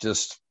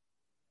 just,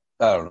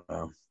 I don't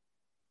know.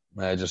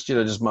 I just,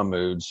 just my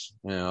moods.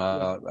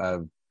 Yeah.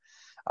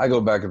 I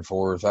go back and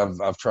forth.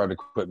 I've tried to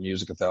quit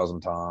music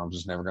 1,000 times.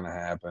 It's never going to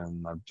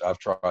happen. I've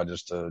tried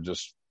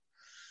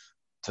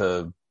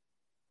to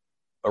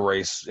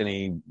erase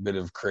any bit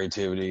of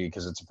creativity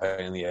because it's a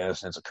pain in the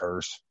ass and it's a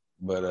curse.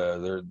 But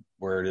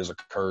where it is a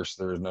curse,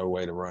 there is no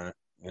way to run it.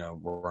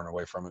 Run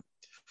away from it.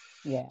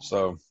 Yeah.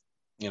 So,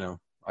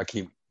 I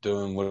keep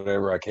doing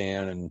whatever I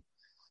can and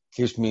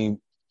keeps me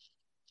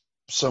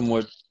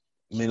somewhat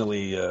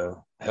mentally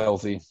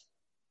healthy.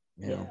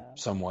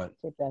 Somewhat.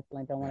 You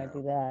definitely don't want Yeah. to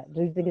do that.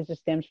 Do you think it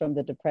just stems from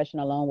the depression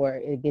alone, where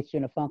it gets you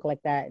in a funk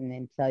like that, and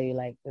then tell you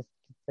like just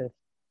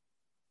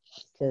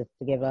to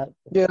give up?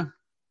 Yeah.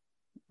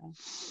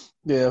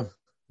 Yeah.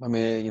 I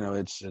mean,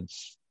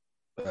 it's.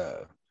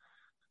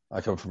 I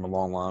come from a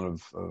long line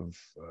of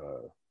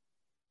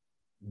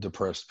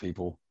depressed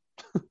people,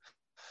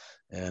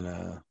 and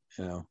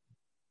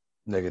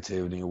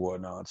negativity and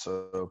whatnot.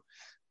 So,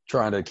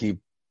 trying to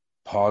keep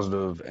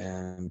positive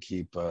and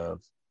keep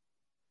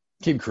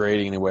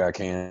creating any way I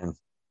can,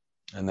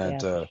 and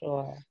that Yeah, for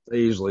sure. they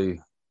usually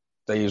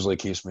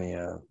keeps me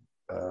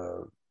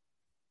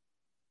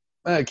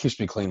it keeps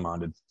me clean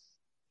minded.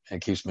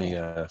 It keeps me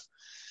Yeah.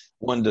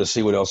 wanting to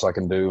see what else I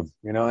can do,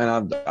 and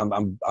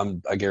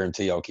I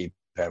guarantee I'll keep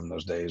having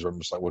those days where I'm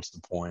just like, what's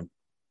the point?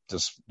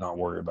 Just not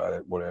worry about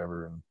it,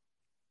 whatever.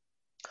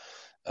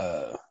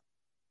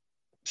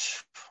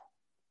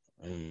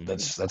 And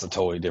that's a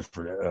totally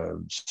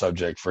different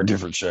subject for a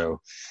different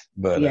show,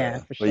 but Yeah,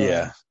 for but sure.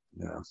 yeah,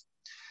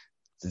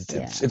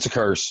 it's a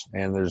curse,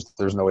 and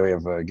there's no way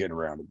of getting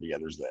around it. But yeah,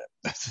 there's that.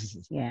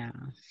 Yeah.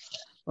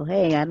 Well,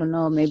 hey, I don't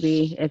know.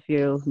 Maybe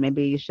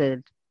you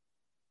should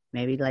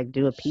maybe like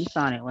do a piece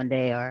on it one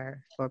day,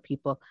 or for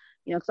people,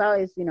 because I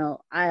always,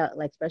 I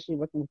like, especially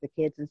working with the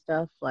kids and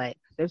stuff. Like,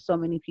 there's so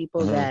many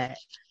people Mm-hmm. that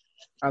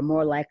are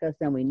more like us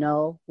than we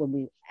know. When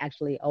we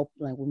actually open,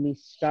 like when we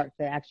start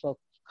the actual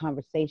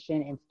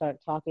conversation and start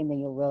talking, then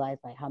you'll realize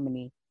like how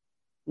many,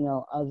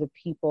 other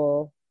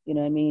people, you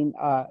know what I mean,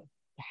 are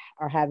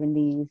having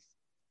these,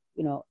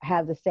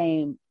 have the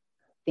same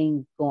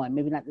thing going.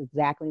 Maybe not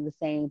exactly the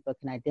same, but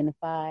can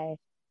identify.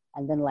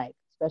 And then like,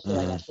 especially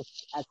like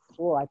Mm-hmm. at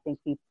school, I think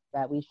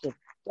that we should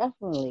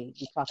definitely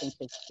be talking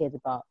to kids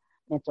about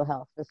mental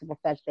health. The simple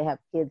fact they have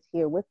kids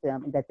here with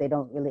them that they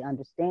don't really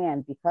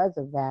understand because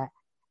of that.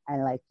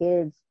 And like,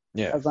 kids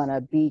Yeah. are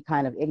gonna be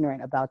kind of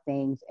ignorant about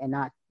things and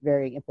not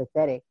very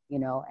empathetic,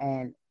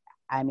 and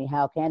I mean,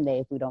 how can they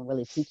if we don't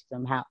really teach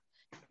them how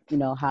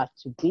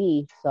to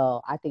be?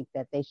 So I think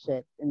that they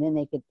should, and then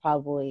they could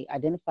probably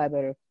identify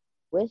better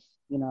with,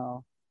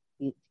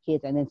 the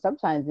kids. And then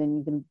sometimes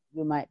then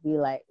you might be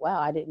like, wow,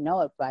 I didn't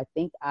know it, but I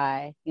think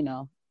I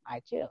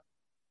too.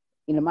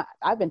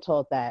 I've been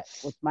told that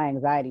with my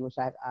anxiety, which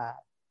I've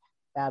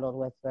battled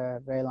with for a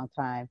very long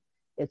time,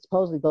 it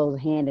supposedly goes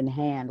hand in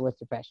hand with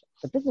depression.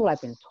 But this is what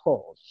I've been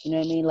told. You know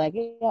what I mean? Like,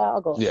 yeah,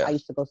 I'll go. Yeah. I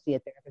used to go see a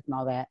therapist and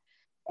all that,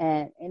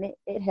 and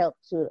it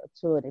helped to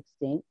an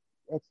extent,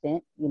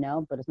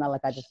 but it's not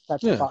like I just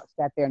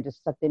sat there and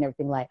just sucked in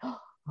everything like,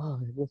 oh,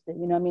 this,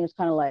 what I mean? It's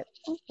kind of like,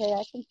 okay,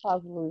 I can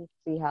probably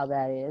see how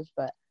that is,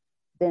 but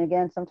then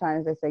again,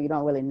 sometimes they say you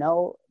don't really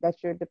know that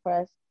you're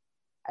depressed,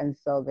 and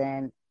so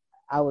then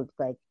I would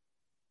like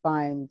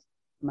find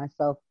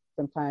myself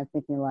sometimes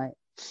thinking like,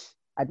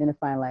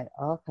 identifying like,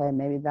 okay,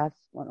 maybe that's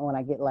when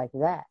I get like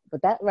that.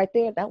 But that right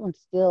there, that one's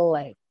still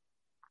like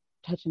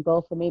touch and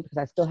go for me because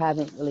I still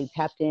haven't really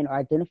tapped in or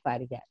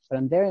identified it yet. But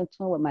I'm very in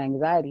tune with my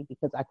anxiety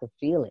because I could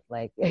feel it.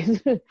 Like,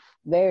 it's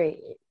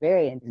very,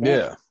 very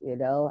intense,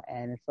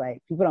 and it's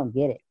like people don't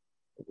get it.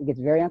 It gets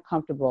very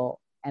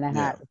uncomfortable. And I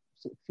had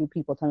a few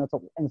people tell me,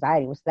 "What's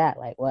anxiety? What's that?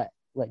 Like, what?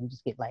 You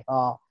just get like,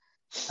 oh."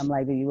 I'm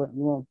like, you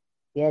won't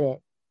get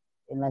it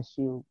unless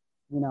you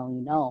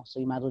know. So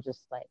you might as well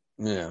just like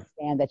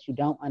understand that you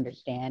don't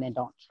understand and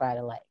don't try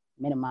to like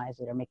minimize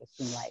it or make it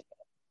seem like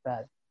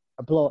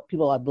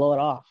people blow it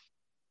off.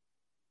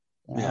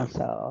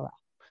 So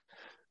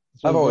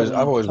I've always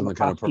come been the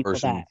kind across of people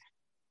person. that.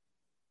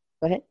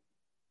 Go ahead.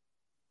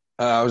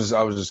 I was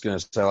just gonna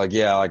say like,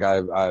 yeah, like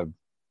I've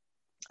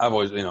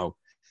always,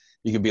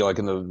 you can be like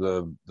in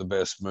the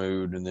best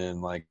mood, and then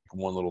like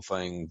one little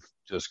thing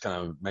just kind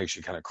of makes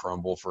you kind of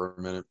crumble for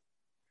a minute.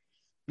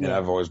 And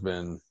I've always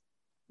been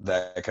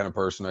that kind of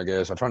person, I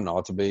guess. I try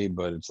not to be,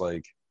 but it's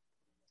like,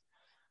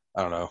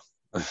 I don't know.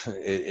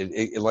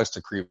 It likes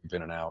to creep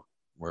in and out,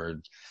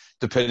 where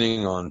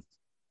depending on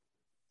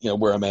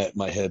where I'm at in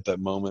my head at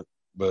that moment.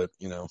 But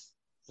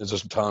there's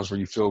just times where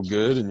you feel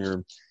good, and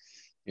you're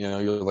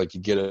like, you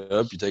get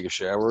up, you take a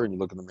shower, and you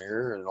look in the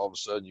mirror, and all of a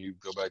sudden you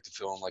go back to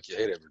feeling like you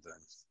hate everything.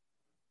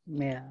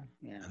 Yeah.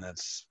 And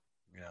that's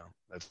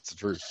that's the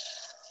truth.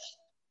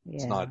 Yeah.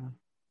 It's not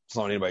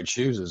what anybody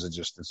chooses. It's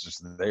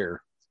just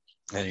there,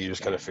 and you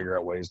just got to figure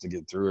out ways to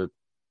get through it.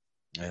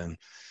 And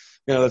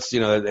that's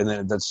and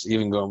then that's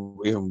even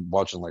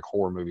watching like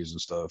horror movies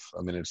and stuff.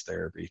 I mean, it's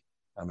therapy.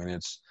 I mean,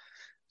 it's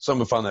some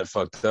would find that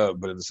fucked up,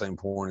 but at the same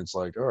point, it's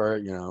like, all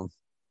right,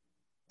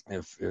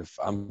 if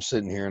I'm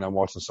sitting here and I'm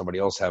watching somebody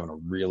else having a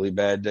really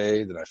bad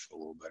day, then I feel a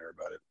little better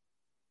about it.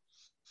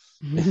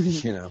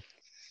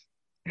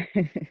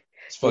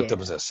 It's fucked Yeah.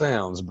 up as that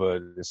sounds,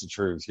 but it's the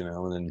truth,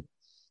 And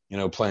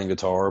then, playing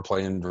guitar,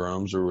 playing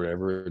drums, or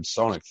whatever, it's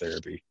sonic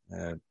therapy.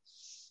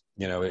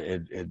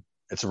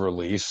 It's a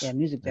release. Yeah,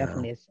 music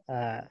definitely is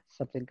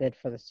something good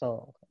for the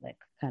soul. Like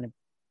kind of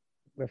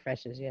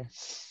refreshes you.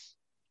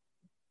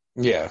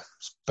 Yeah,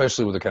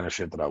 especially with the kind of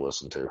shit that I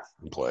listen to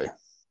and play.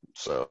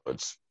 So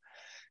it's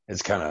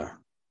kind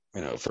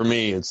of, for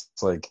me, it's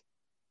like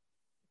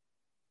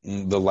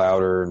the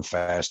louder and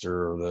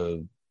faster, or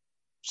the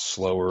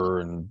slower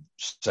and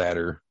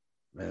sadder,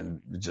 and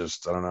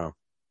just I don't know,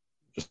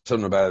 just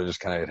something about it just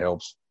kind of it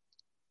helps,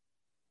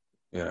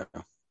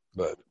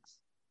 But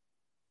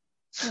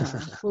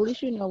Yeah. Well, at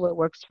least you know what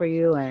works for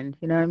you, and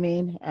you know what I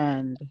mean,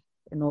 and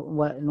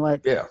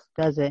what yeah,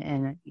 doesn't,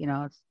 and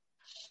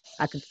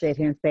I could sit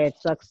here and say it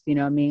sucks, you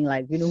know what I mean,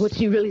 like what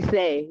you really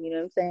say, you know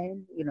what I'm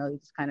saying, you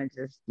just kind of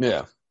just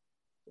yeah,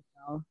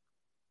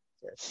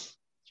 just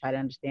try to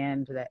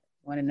understand that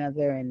one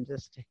another, and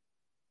just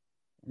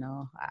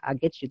I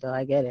get you though,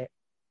 I get it.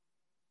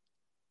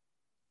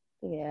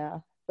 Yeah,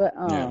 but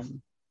yeah.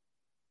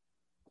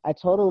 I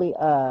totally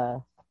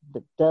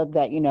dug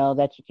that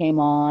that you came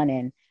on,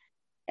 and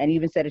you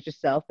even said it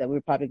yourself that we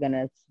were probably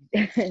gonna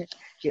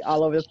get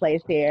all over the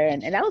place here,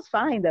 and that was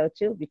fine though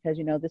too, because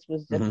this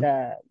was just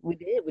we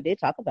did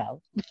talk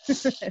about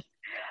the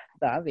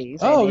hobbies,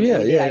 Oh and yeah,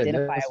 we did yeah,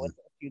 identify definitely. with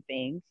a few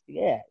things.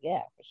 Yeah,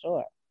 for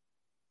sure.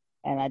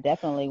 And I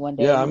definitely one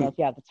day, Yeah, if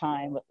you have the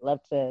time, would love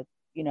to,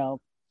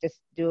 just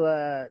do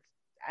I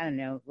don't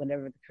know,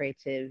 whenever the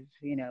creative,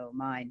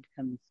 mind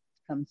comes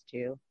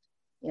to,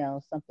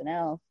 something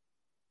else.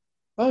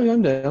 oh yeah,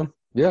 I'm down.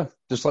 Yeah,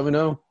 just let me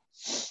know.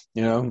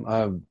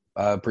 I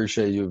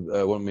appreciate you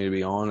wanting me to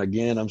be on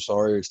again. I'm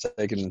sorry it's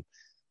taken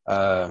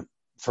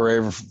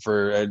forever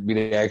for me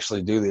to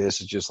actually do this.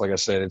 It's just like I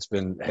said, it's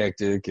been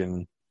hectic,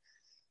 and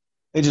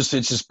it's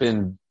just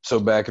been so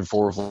back and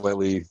forth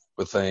lately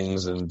with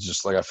things, and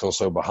just like I feel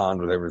so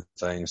behind with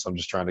everything. So I'm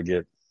just trying to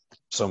get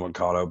somewhat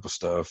caught up with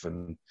stuff,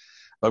 and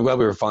I'm glad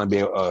we were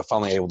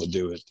finally able to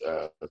do it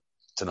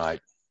tonight.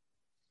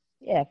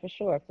 Yeah, for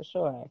sure, for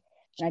sure.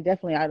 And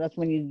that's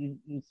when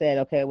you said,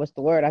 okay, what's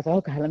the word? I said,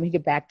 okay, let me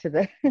get back to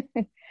the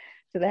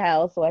to the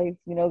house, so I,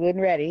 good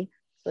and ready.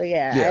 So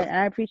yeah,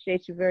 Yeah. I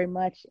appreciate you very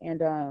much,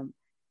 and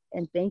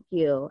thank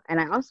you. And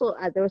I also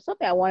there was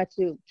something I wanted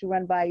to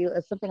run by you.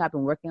 It's something I've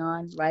been working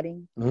on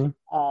writing. Mm-hmm.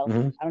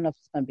 Mm-hmm. I don't know if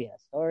it's gonna be a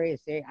story, a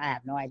series. I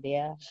have no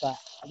idea. But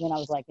then I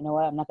was like, you know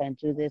what? I'm not gonna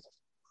do this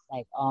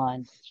like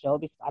on the show,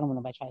 because I don't want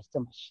nobody trying to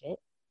steal my shit.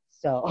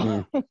 So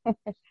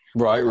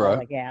Right, I was right.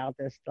 like, yeah, I'll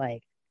just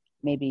like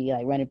maybe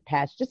like run it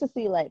past just to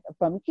see like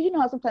from, because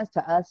how sometimes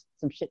to us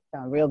some shit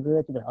sound real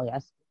good. To be like, oh yeah,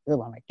 that's a good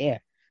one right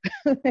there.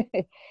 And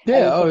Yeah.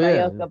 then Oh somebody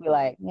yeah. else will be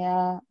like,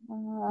 yeah,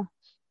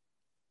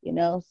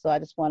 So I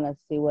just want to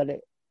see what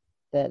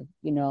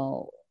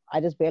I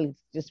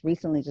just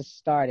recently just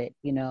started,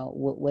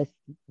 with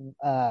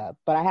but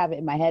I have it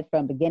in my head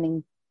from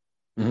beginning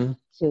Mm-hmm.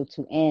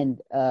 to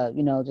end,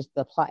 just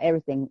the plot,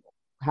 everything,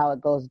 how it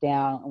goes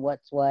down, and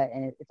what's what,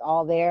 and it's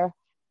all there.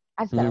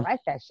 I just gotta Mm-hmm. write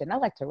that shit. And I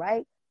like to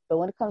write, but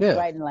when it comes to Yeah.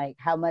 writing, like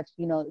how much,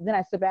 then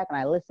I sit back and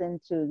I listen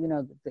to,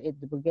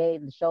 the brigade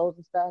and the shows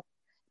and stuff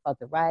about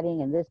the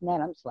writing and this and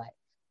that. I'm just like,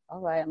 all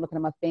right, I'm looking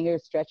at my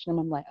fingers, stretching them.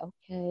 I'm like,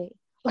 okay.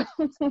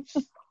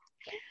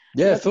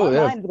 Yeah. Because my Phil.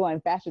 Yeah. mind is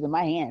going faster than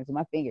my hands and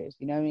my fingers.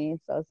 You know what I mean?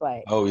 So it's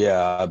like, Oh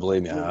yeah. I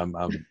believe me. I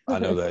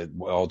know that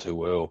all too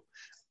well.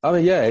 I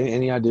mean, yeah.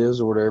 Any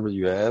ideas or whatever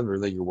you have or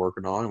that you're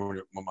working on, or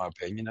want my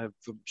opinion,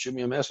 shoot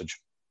me a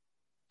message.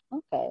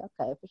 okay,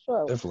 for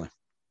sure. Definitely.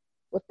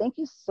 Well, thank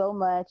you so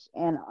much.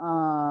 And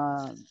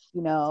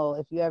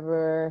if you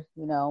ever,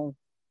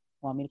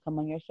 want me to come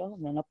on your show,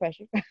 then no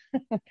pressure.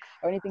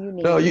 Or anything you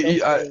No, need,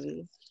 feel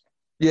free.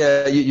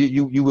 yeah,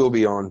 you will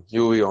be on.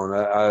 You will be on.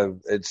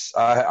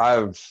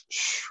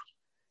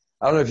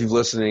 I don't know if you've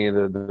listened to any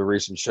of the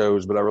recent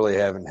shows, but I really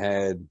haven't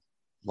had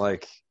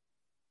like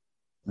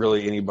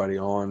really anybody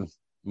on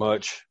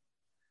much.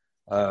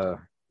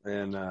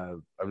 And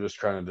I'm just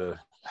trying to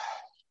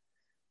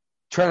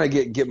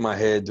get my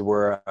head to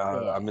where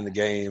Yeah. I'm in the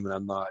game and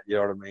I'm not, you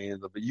know what I mean?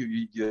 But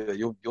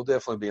you'll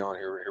definitely be on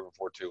here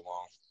before too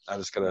long. I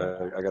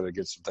gotta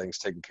get some things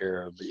taken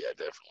care of. But yeah,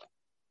 definitely.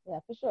 Yeah,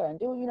 for sure. And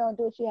do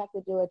what you have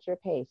to do at your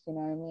pace. You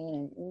know what I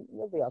mean? And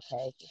you'll be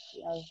okay.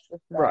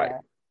 Just Right.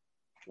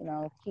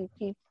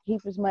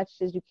 keep as much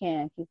as you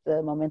can. Keep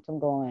the momentum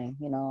going.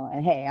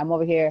 And hey, I'm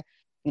over here.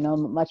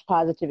 Much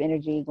positive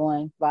energy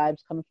going,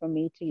 vibes coming from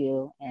me to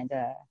you. And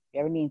if you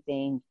ever need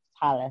anything,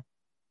 holla.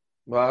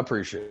 Well, I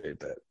appreciate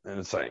that, and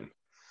the same.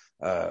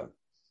 Uh,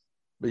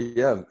 but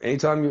yeah,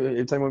 anytime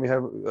when you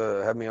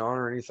have me on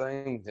or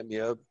anything, hit me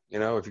up.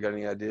 If you got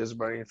any ideas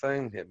about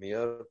anything, hit me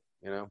up.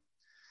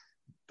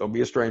 Don't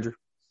be a stranger.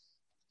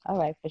 All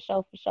right, for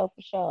sure, for sure,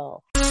 for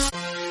sure.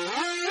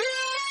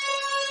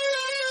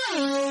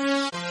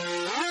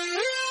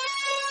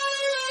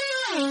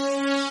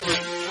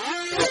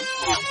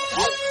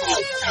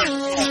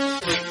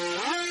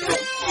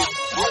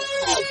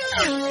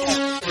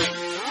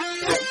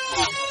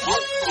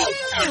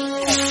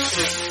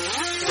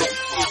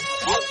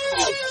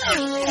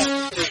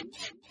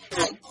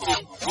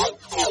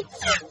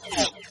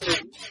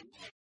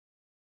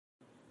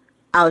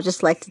 I would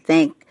just like to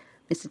thank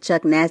Mr.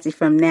 Chuck Nasty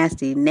from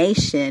Nasty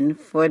Nation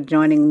for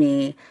joining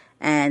me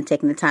and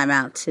taking the time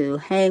out to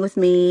hang with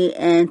me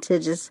and to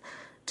just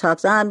talk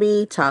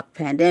zombie, talk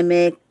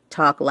pandemic,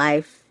 talk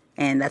life,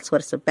 and that's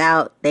what it's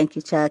about. Thank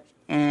you, Chuck.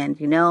 And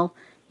you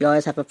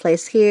always have a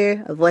place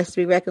here, a voice to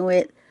be reckoned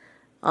with,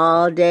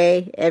 all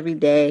day, every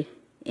day,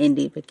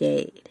 Indie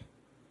Brigade.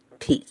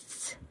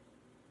 Peace.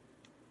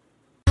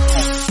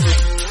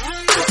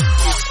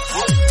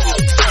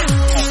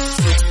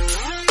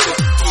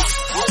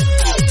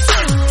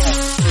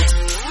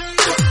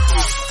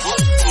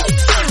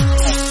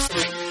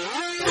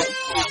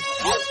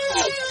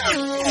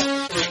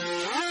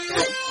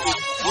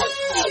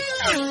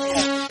 Yeah.